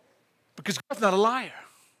 Because God's not a liar,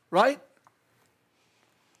 right?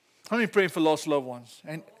 How many praying for lost loved ones?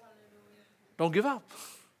 And don't give up.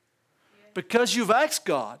 Because you've asked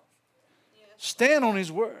God, stand on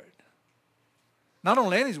His word. Not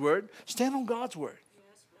only on His word, stand on God's word.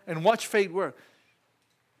 And watch faith work.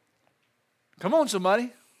 Come on,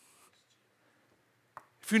 somebody.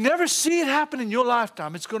 If you never see it happen in your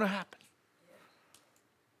lifetime, it's going to happen.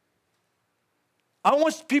 I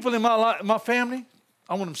want people in my family,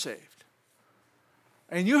 I want them saved.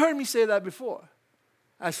 And you heard me say that before.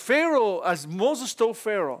 As Moses told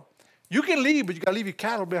Pharaoh, you can leave, but you got to leave your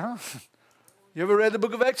cattle behind. You ever read the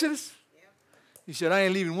book of Exodus? He said, I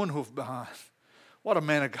ain't leaving one hoof behind. What a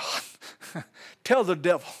man of God. Tell the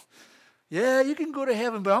devil, yeah, you can go to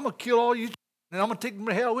heaven, but I'm going to kill all you, and I'm going to take them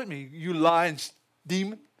to hell with me. You lying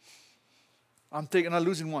demon. I'm not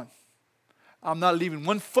losing one. I'm not leaving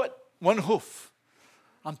one foot, one hoof.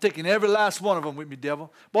 I'm taking every last one of them with me,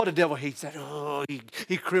 devil. Boy, the devil hates that. Oh,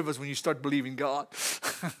 he quivers when you start believing God.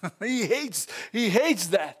 He hates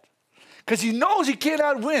that. Because he knows he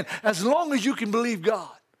cannot win as long as you can believe God.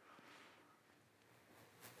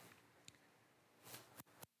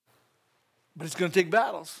 But it's going to take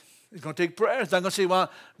battles. It's going to take prayers. It's not going to say, well,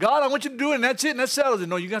 God, I want you to do it, and that's it, and that settles it.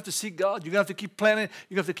 No, you're going to have to seek God. You're going to have to keep planting.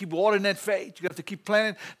 You're going to have to keep watering that faith. You're going to have to keep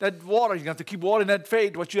planting that water. You're going to have to keep watering that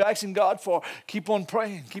faith. What you're asking God for, keep on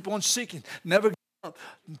praying. Keep on seeking. Never give up.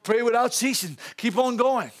 Pray without ceasing. Keep on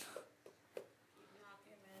going.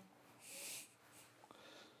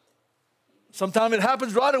 Sometimes it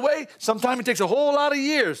happens right away. Sometimes it takes a whole lot of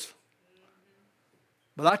years.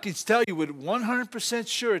 But I can tell you with 100%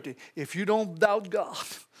 surety, if you don't doubt God,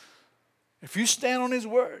 if you stand on His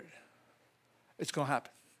word, it's going to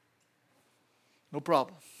happen. No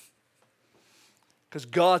problem. Because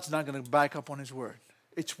God's not going to back up on His word.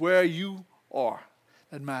 It's where you are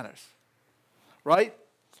that matters. Right?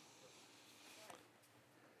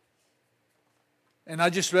 And I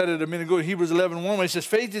just read it a minute ago, Hebrews 11:1, where it says,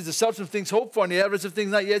 faith is the substance of things hoped for and the evidence of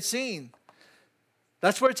things not yet seen.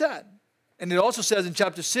 That's where it's at. And it also says in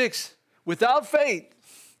chapter 6, without faith,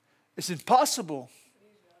 it's impossible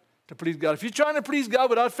to please God. If you're trying to please God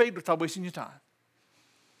without faith, stop wasting your time.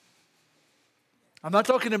 I'm not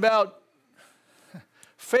talking about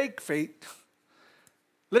fake faith.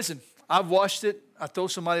 Listen, I've watched it. I told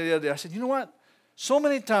somebody the other day, I said, you know what? So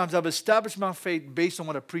many times I've established my faith based on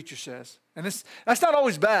what a preacher says. And that's not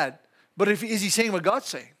always bad. But is he saying what God's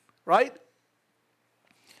saying? Right?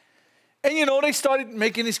 And you know, they started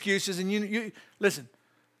making excuses. And you listen,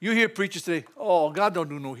 you hear preachers today, oh, God don't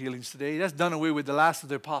do no healings today. That's done away with the last of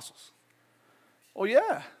the apostles. Oh,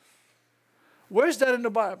 yeah. Where's that in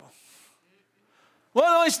the Bible?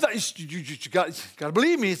 Well, no, it's not. You got to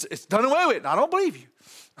believe me. It's done away with. I don't believe you.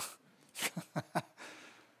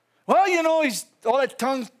 Well, you know, he's all that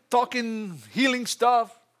tongue-talking, healing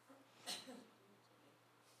stuff.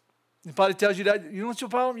 He probably tells you that. You know what your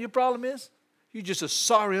problem? Your problem is? You're just a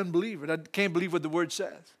sorry unbeliever that can't believe what the word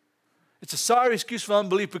says. It's a sorry excuse for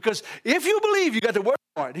unbelief, because if you believe, you got to work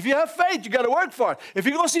for it. If you have faith, you got to work for it. If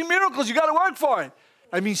you're going to see miracles, you got to work for it.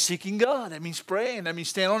 That means seeking God. That means praying. That means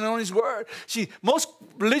standing on His word. See, most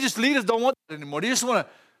religious leaders don't want that anymore. They just want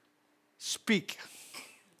to speak.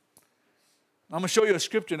 I'm going to show you a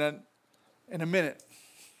scripture in a minute.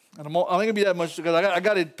 And I'm not going to be that much, because I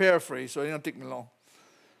got it paraphrased, so it don't take me long.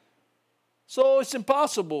 So it's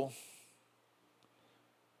impossible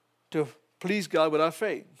to please God without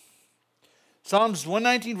faith. Psalms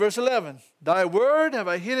 119, verse 11. Thy word have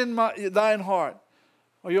I hid in thine heart,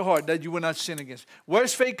 or your heart, that you will not sin against.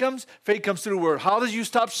 Where's faith comes? Faith comes through the word. How does you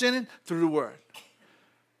stop sinning? Through the word.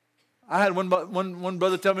 I had one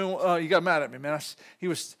brother tell me, he got mad at me, man.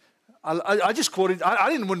 I just quoted,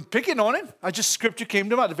 I wasn't picking on him. Scripture came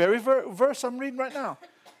to mind, the very verse I'm reading right now.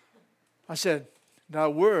 I said, thy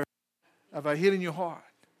word have I hid in your heart,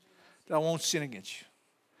 that I won't sin against you.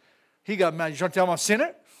 He got mad. You trying to tell him I'm a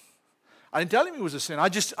sinner? I didn't tell him he was a sinner. I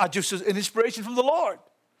just was an inspiration from the Lord.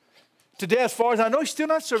 Today, as far as I know, he's still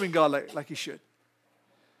not serving God like he should.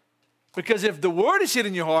 Because if the word is hid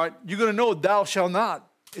in your heart, you're going to know thou shalt not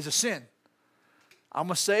is a sin. I'm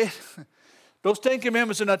going to say it. Those 10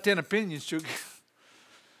 commandments are not 10 opinions, Chuck.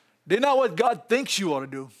 They're not what God thinks you ought to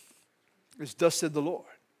do. It's thus said the Lord.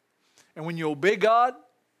 And when you obey God,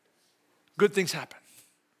 good things happen.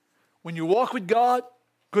 When you walk with God,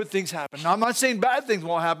 good things happen. Now, I'm not saying bad things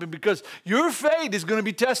won't happen because your faith is going to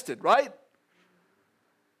be tested, right?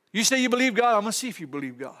 You say you believe God, I'm going to see if you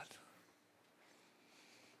believe God.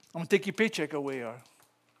 I'm going to take your paycheck away or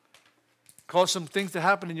cause some things to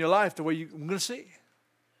happen in your life the way I'm going to see.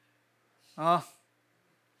 I've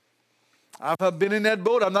been in that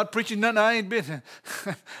boat. I'm not preaching nothing. I ain't been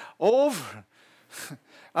over.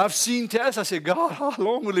 I've seen tests. I said, God, how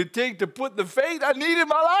long will it take to put the faith I need in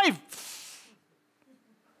my life?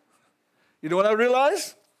 You know what I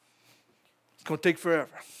realized? It's going to take forever.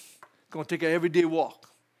 It's going to take an everyday walk.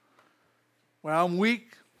 When I'm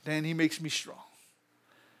weak, then he makes me strong.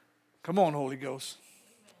 Come on, Holy Ghost.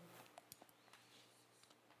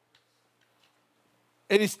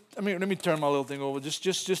 Let me turn my little thing over.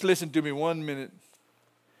 Just listen to me 1 minute.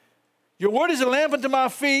 Your word is a lamp unto my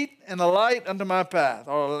feet and a light unto my path.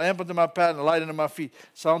 Or a lamp unto my path and a light unto my feet.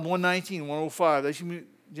 Psalm 119, 105.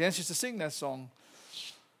 Janice used to sing that song.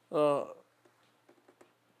 In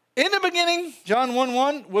the beginning, John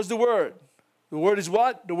 1:1 was the Word. The Word is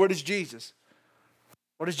what? The Word is Jesus.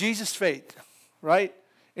 What is Jesus' faith? Right?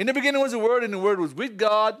 In the beginning was the Word, and the Word was with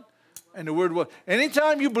God, and the Word was.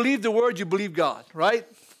 Anytime you believe the Word, you believe God, right?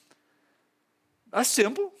 That's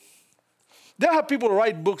simple. There are people who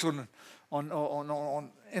write books on,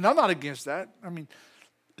 and I'm not against that. I mean,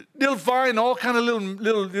 they'll find all kind of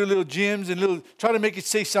little gems and try to make it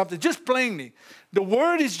say something. Just plainly, the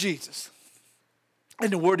Word is Jesus,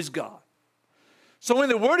 and the Word is God. So when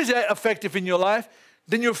the Word is effective in your life,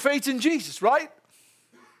 then your faith's in Jesus, right?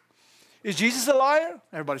 Is Jesus a liar?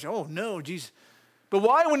 Everybody says, oh, no, Jesus. But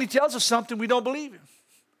why, when he tells us something, we don't believe him?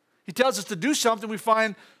 He tells us to do something, we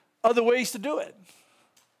find other ways to do it.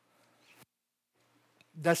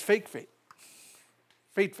 That's fake faith.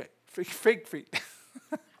 Fake faith.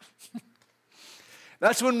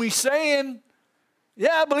 That's when we're saying,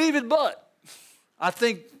 yeah, I believe it, but I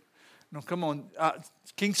think, no, come on.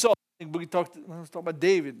 King Saul, we talked about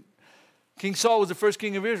David. King Saul was the first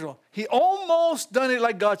king of Israel. He almost done it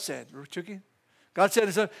like God said. God said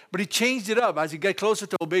it, but he changed it up. As he got closer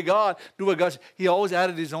to obey God, do what God said, he always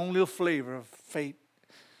added his own little flavor of faith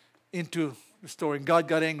into the story. And God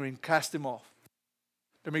got angry and cast him off.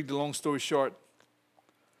 To make the long story short,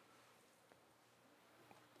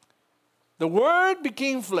 the Word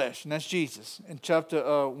became flesh, and that's Jesus. In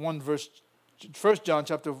chapter 1 John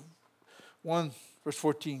chapter 1, verse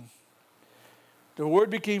 14. The Word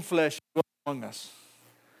became flesh among us.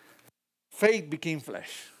 Faith became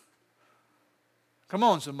flesh. Come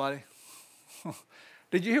on, somebody.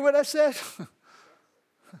 Did you hear what I said?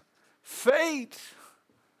 Faith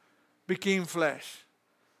became flesh.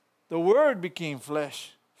 The Word became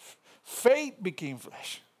flesh. Faith became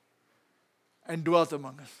flesh and dwelt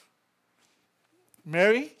among us.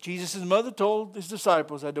 Mary, Jesus' mother, told his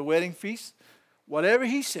disciples at the wedding feast, whatever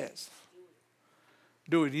he says,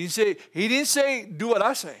 do it. He didn't say, do what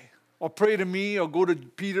I say, or pray to me, or go to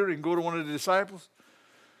Peter and go to one of the disciples.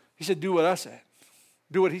 He said, do what I said.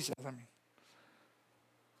 Do what he says.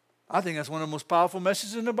 I think that's one of the most powerful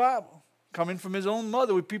messages in the Bible. Coming from his own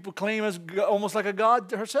mother, where people claim as almost like a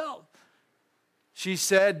God herself. She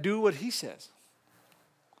said, do what he says.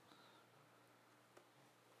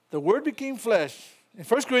 The Word became flesh. In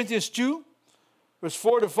 1 Corinthians 2, verse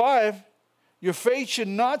 4-5, your faith should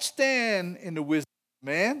not stand in the wisdom of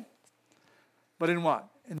man, but in what?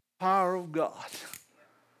 In the power of God.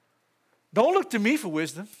 Don't look to me for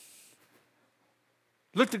wisdom.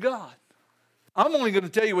 Look to God. I'm only going to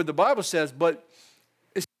tell you what the Bible says, but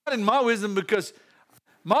it's not in my wisdom, because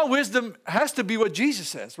my wisdom has to be what Jesus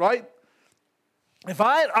says, right? If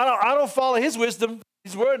I don't follow his wisdom,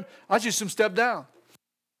 his word, I should step down,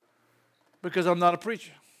 because I'm not a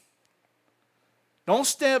preacher. Don't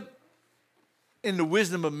step in the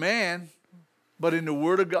wisdom of man, but in the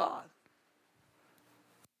Word of God.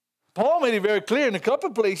 Paul made it very clear in a couple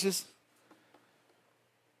of places.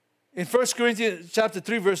 In 1 Corinthians chapter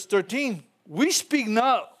 3, verse 13, we speak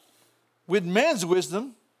not with man's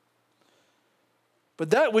wisdom, but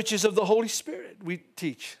that which is of the Holy Spirit we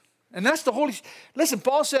teach. And that's the Holy Spirit. Listen,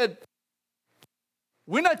 Paul said,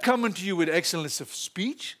 we're not coming to you with excellence of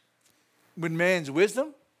speech, with man's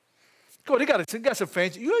wisdom. Go, they got some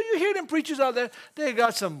fancy. You hear them preachers out there, they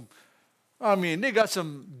got some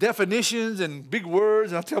definitions and big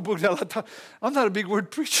words. And I tell folks all the time, I'm not a big word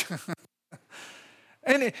preacher.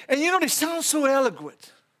 and they sound so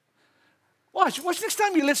eloquent. Watch next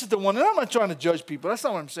time you listen to one, and I'm not trying to judge people. That's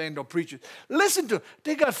not what I'm saying, don't preach it. Listen to,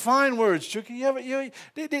 they got fine words, Chucky.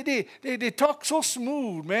 They talk so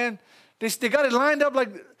smooth, man. They got it lined up like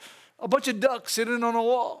a bunch of ducks sitting on a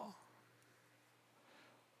wall.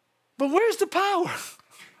 But where's the power?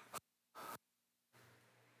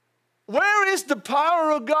 Where is the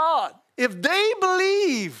power of God? If they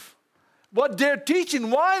believe what they're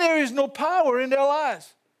teaching, why there is no power in their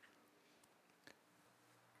lives?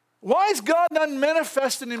 Why is God not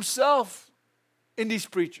manifesting himself in these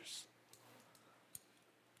preachers?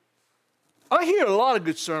 I hear a lot of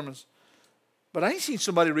good sermons, but I ain't seen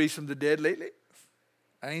somebody raised from the dead lately.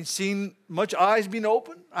 I ain't seen much eyes being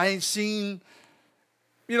opened. I ain't seen,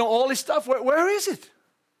 all this stuff. Where is it?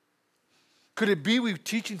 Could it be we're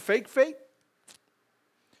teaching fake faith?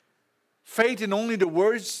 Faith in only the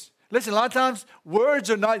words. Listen, a lot of times,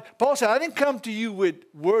 words are not. Paul said, I didn't come to you with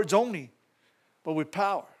words only, but with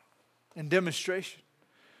power and demonstration.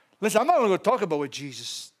 Listen, I'm not going to talk about what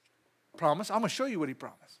Jesus promised. I'm going to show you what he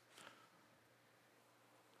promised.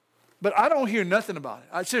 But I don't hear nothing about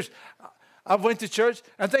it. Seriously, I went to church,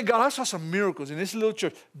 and thank God I saw some miracles in this little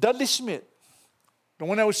church. Dudley Smith, the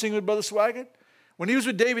one that was singing with Brother Swaggart, when he was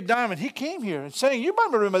with David Diamond, he came here and sang. You might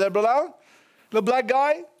remember that, Brother Allen? The black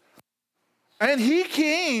guy. And he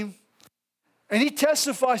came, and he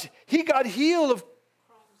testifies. He got healed of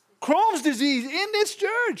Crohn's disease in this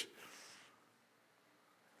church.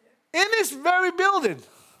 In this very building.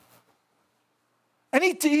 And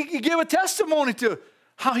he gave a testimony to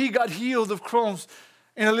how he got healed of Crohn's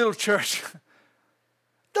in a little church.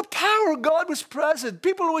 The power of God was present.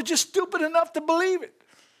 People were just stupid enough to believe it.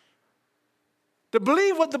 To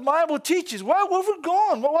believe what the Bible teaches. Where have we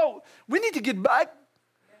gone? Well, we need to get back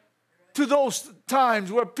to those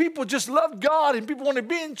times where people just loved God and people wanted to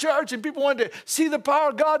be in church and people wanted to see the power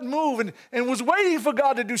of God move and was waiting for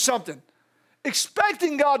God to do something.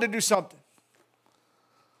 Expecting God to do something.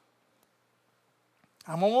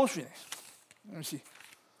 I'm almost finished. Let me see.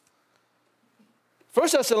 1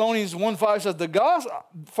 Thessalonians 1:5 says,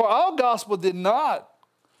 for our gospel did not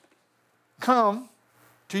come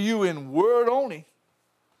to you in word only.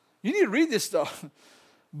 You need to read this stuff.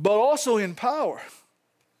 But also in power.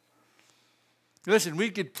 Listen,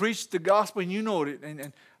 we could preach the gospel and you know it.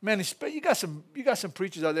 And man, you got some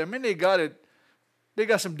preachers out there. Man, they got it. They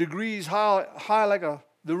got some degrees high like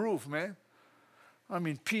the roof, man. I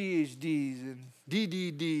mean, PhDs and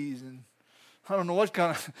DDDs and I don't know what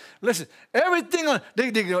kind of. Listen, everything.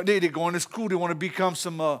 They go into school. They want to become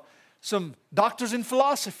some doctors in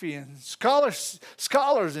philosophy and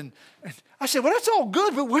scholars. And I said, well, that's all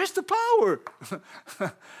good, but where's the power?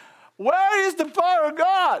 Where is the power of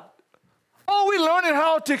God? Oh, we're learning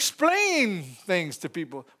how to explain things to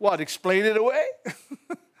people. What, explain it away?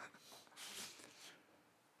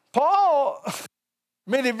 Paul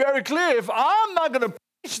made it very clear, if I'm not going to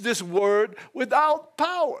preach this word without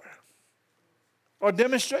power or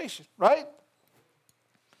demonstration, right?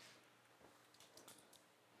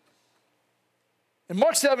 In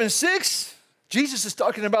Mark 7:6, Jesus is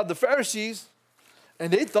talking about the Pharisees,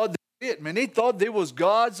 and they thought they were it, man. They thought they was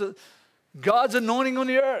God's anointing on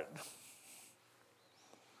the earth.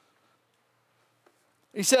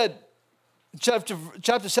 He said, chapter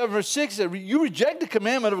 7, verse 6, that you reject the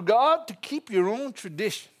commandment of God to keep your own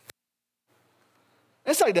tradition.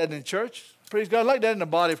 It's like that in the church. Praise God. Like that in the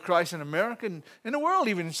body of Christ in America and in the world,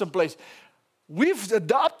 even in some place. We've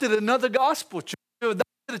adopted another gospel. We've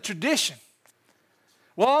adopted a tradition.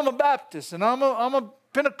 Well, I'm a Baptist, and I'm a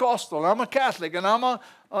Pentecostal, I'm a Catholic, and I'm a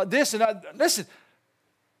this and that. Listen,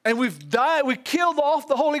 and we killed off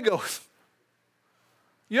the Holy Ghost.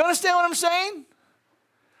 You understand what I'm saying?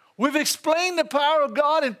 We've explained the power of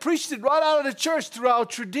God and preached it right out of the church through our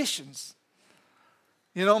traditions.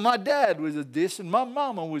 You know, my dad was a this, and my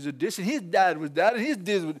mama was a this, and his dad was that, and his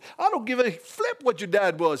this was. I don't give a flip what your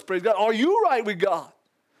dad was, praise God. Are you right with God?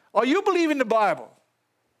 Are you believing the Bible?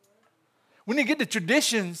 We need to get the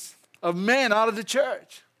traditions of men out of the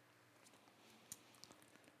church.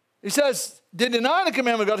 He says, they deny the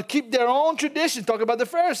commandment of God to keep their own tradition. Talk about the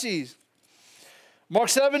Pharisees. Mark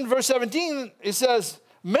 7, verse 17, it says,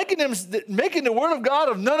 making the word of God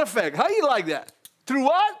of none effect. How do you like that? Through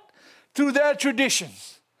what? Through their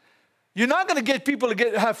traditions. You're not going to get people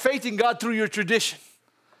to have faith in God through your tradition.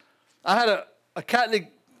 I had a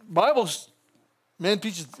Catholic Bible man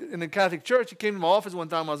teaches in the Catholic church. He came to my office one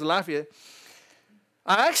time. I was in Lafayette.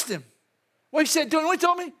 I asked him. Well, he said, what he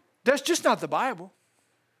told me? That's just not the Bible.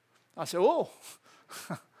 I said, oh.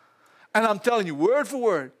 And I'm telling you, word for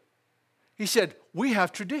word. He said, we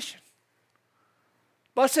have tradition.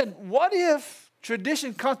 But I said, what if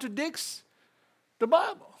tradition contradicts the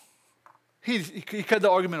Bible? He cut the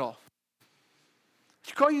argument off.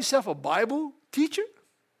 You call yourself a Bible teacher?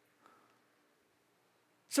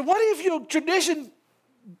 So what if your tradition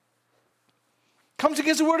comes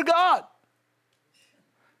against the Word of God?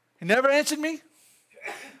 He never answered me.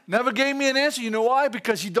 Never gave me an answer. You know why?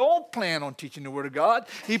 Because he don't plan on teaching the Word of God.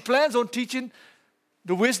 He plans on teaching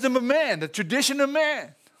the wisdom of man, the tradition of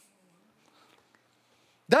man.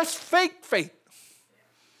 That's fake faith.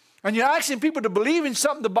 And you're asking people to believe in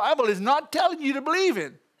something the Bible is not telling you to believe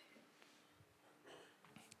in.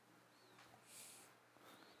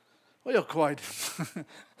 Well, you're quiet.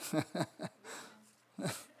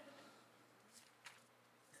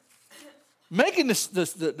 Making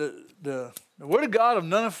the Word of God of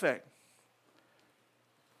none effect.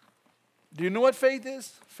 Do you know what faith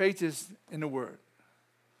is? Faith is in the Word.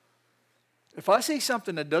 If I say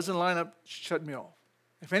something that doesn't line up, shut me off.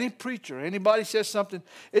 If any preacher, anybody says something,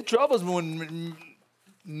 it troubles me when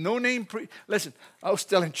no-name listen, I was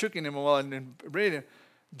telling Chuck and him while in radio,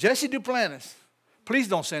 Jesse Duplantis, please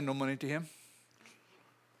don't send no money to him.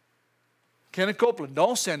 Kenneth Copeland,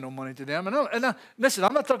 don't send no money to them. Listen,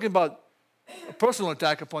 I'm not talking about a personal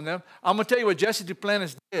attack upon them. I'm going to tell you what Jesse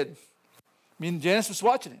Duplantis did. Me and Janice was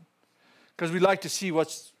watching him because we like to see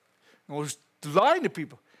what's lying to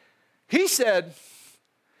people. He said,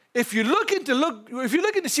 if you're looking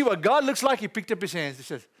to see what God looks like, he picked up his hands. He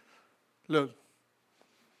says, look,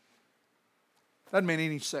 that man ain't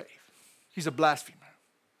even saved. He's a blasphemer.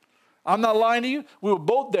 I'm not lying to you. We were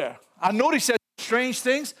both there. I know he said strange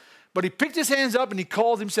things, but he picked his hands up and he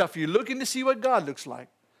called himself. If you're looking to see what God looks like,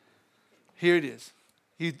 here it is.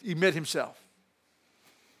 He met himself.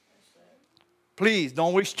 Please,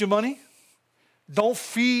 don't waste your money. Don't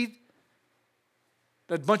feed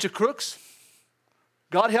that bunch of crooks.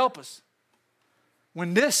 God help us.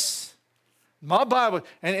 When my Bible,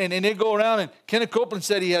 and they go around, and Kenneth Copeland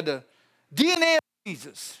said he had the DNA of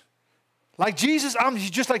Jesus. Like Jesus, he's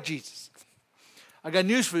just like Jesus. I got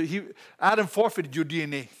news for you. Adam forfeited your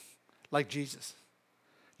DNA like Jesus.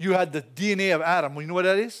 You had the DNA of Adam. You know what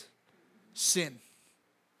that is? Sin.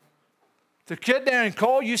 To get there and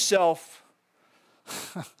call yourself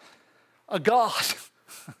a God.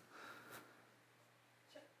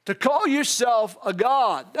 To call yourself a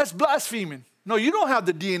God, that's blaspheming. No, you don't have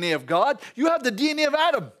the DNA of God. You have the DNA of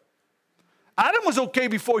Adam. Adam was okay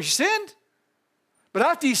before he sinned. But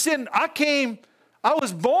after he sinned, I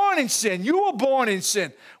was born in sin. You were born in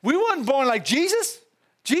sin. We weren't born like Jesus.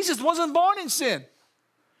 Jesus wasn't born in sin.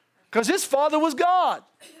 Because his father was God.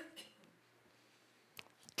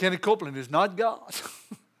 Kenneth Copeland is not God.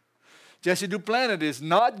 Jesse Duplantis is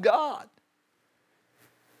not God.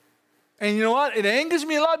 And you know what? It angers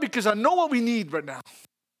me a lot because I know what we need right now.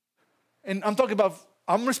 And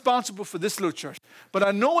I'm responsible for this little church. But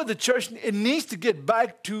I know what the church, it needs to get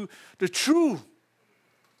back to the true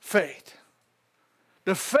faith.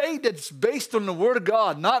 The faith that's based on the Word of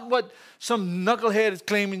God, not what some knucklehead is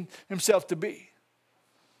claiming himself to be.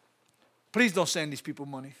 Please don't send these people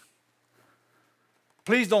money.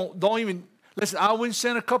 Please don't even, listen, I wouldn't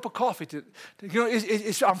send a cup of coffee to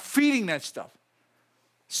I'm feeding that stuff.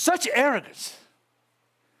 Such arrogance.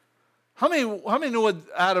 How many know what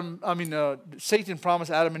Satan promised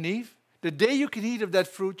Adam and Eve? The day you can eat of that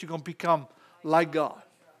fruit, you're going to become like God.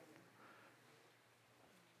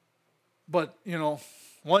 But,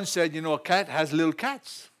 one said, a cat has little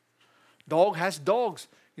cats. Dog has dogs.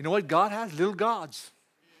 You know what? God has little gods.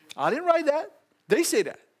 I didn't write that. They say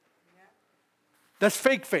that. That's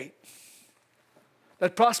fake faith.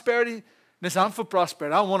 That prosperity, listen, I'm for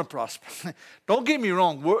prosperity. I want to prosper. Don't get me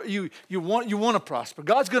wrong. You want to prosper.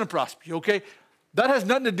 God's going to prosper you, okay? That has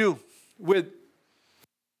nothing to do with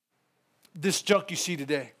this junk you see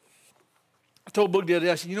today. I told Boog the other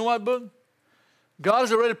day, I said, you know what, Boog? God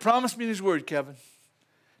has already promised me in his word, Kevin,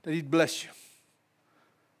 that he'd bless you.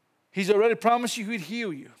 He's already promised you he'd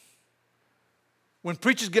heal you. When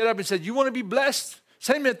preachers get up and say, you want to be blessed?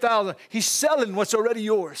 Send me 1,000. He's selling what's already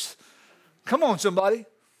yours. Come on, somebody.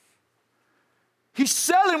 He's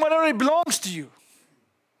selling what already belongs to you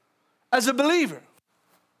as a believer.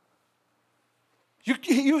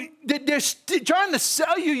 They're trying to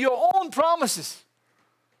sell you your own promises.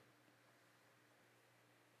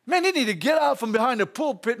 Man, they need to get out from behind the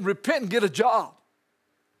pulpit and repent and get a job.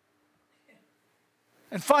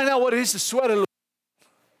 And find out what it is to sweat a little.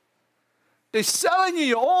 They're selling you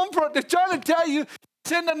your own product. They're trying to tell you,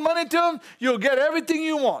 send that money to them, you'll get everything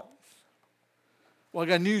you want. Well, I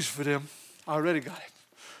got news for them. I already got it.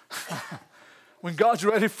 When God's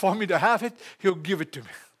ready for me to have it, he'll give it to me.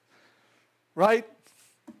 Right?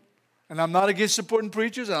 And I'm not against supporting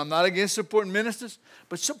preachers, and I'm not against supporting ministers,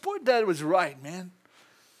 but support that which is right, man.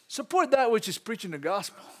 Support that which is preaching the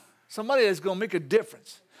gospel. Somebody that's going to make a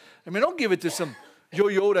difference. I mean, don't give it to some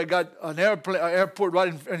yo-yo that got an airport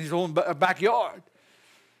right in his own backyard.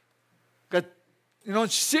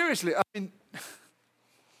 Seriously,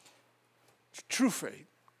 true faith.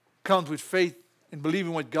 comes with faith and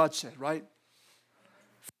believing what God said, right?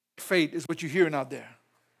 Faith is what you're hearing out there.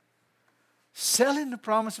 Selling the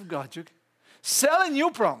promise of God, Chuck. Selling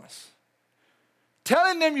your promise.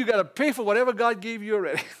 Telling them you got to pay for whatever God gave you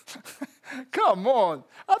already. Come on.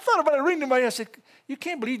 I thought about it, ringing in my ear. I said, you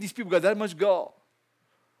can't believe these people got that much gall.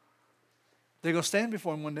 They're going to stand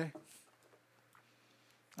before him one day.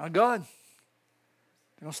 Our God.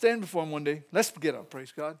 They're going to stand before him one day. Let's get up,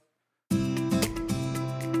 praise God.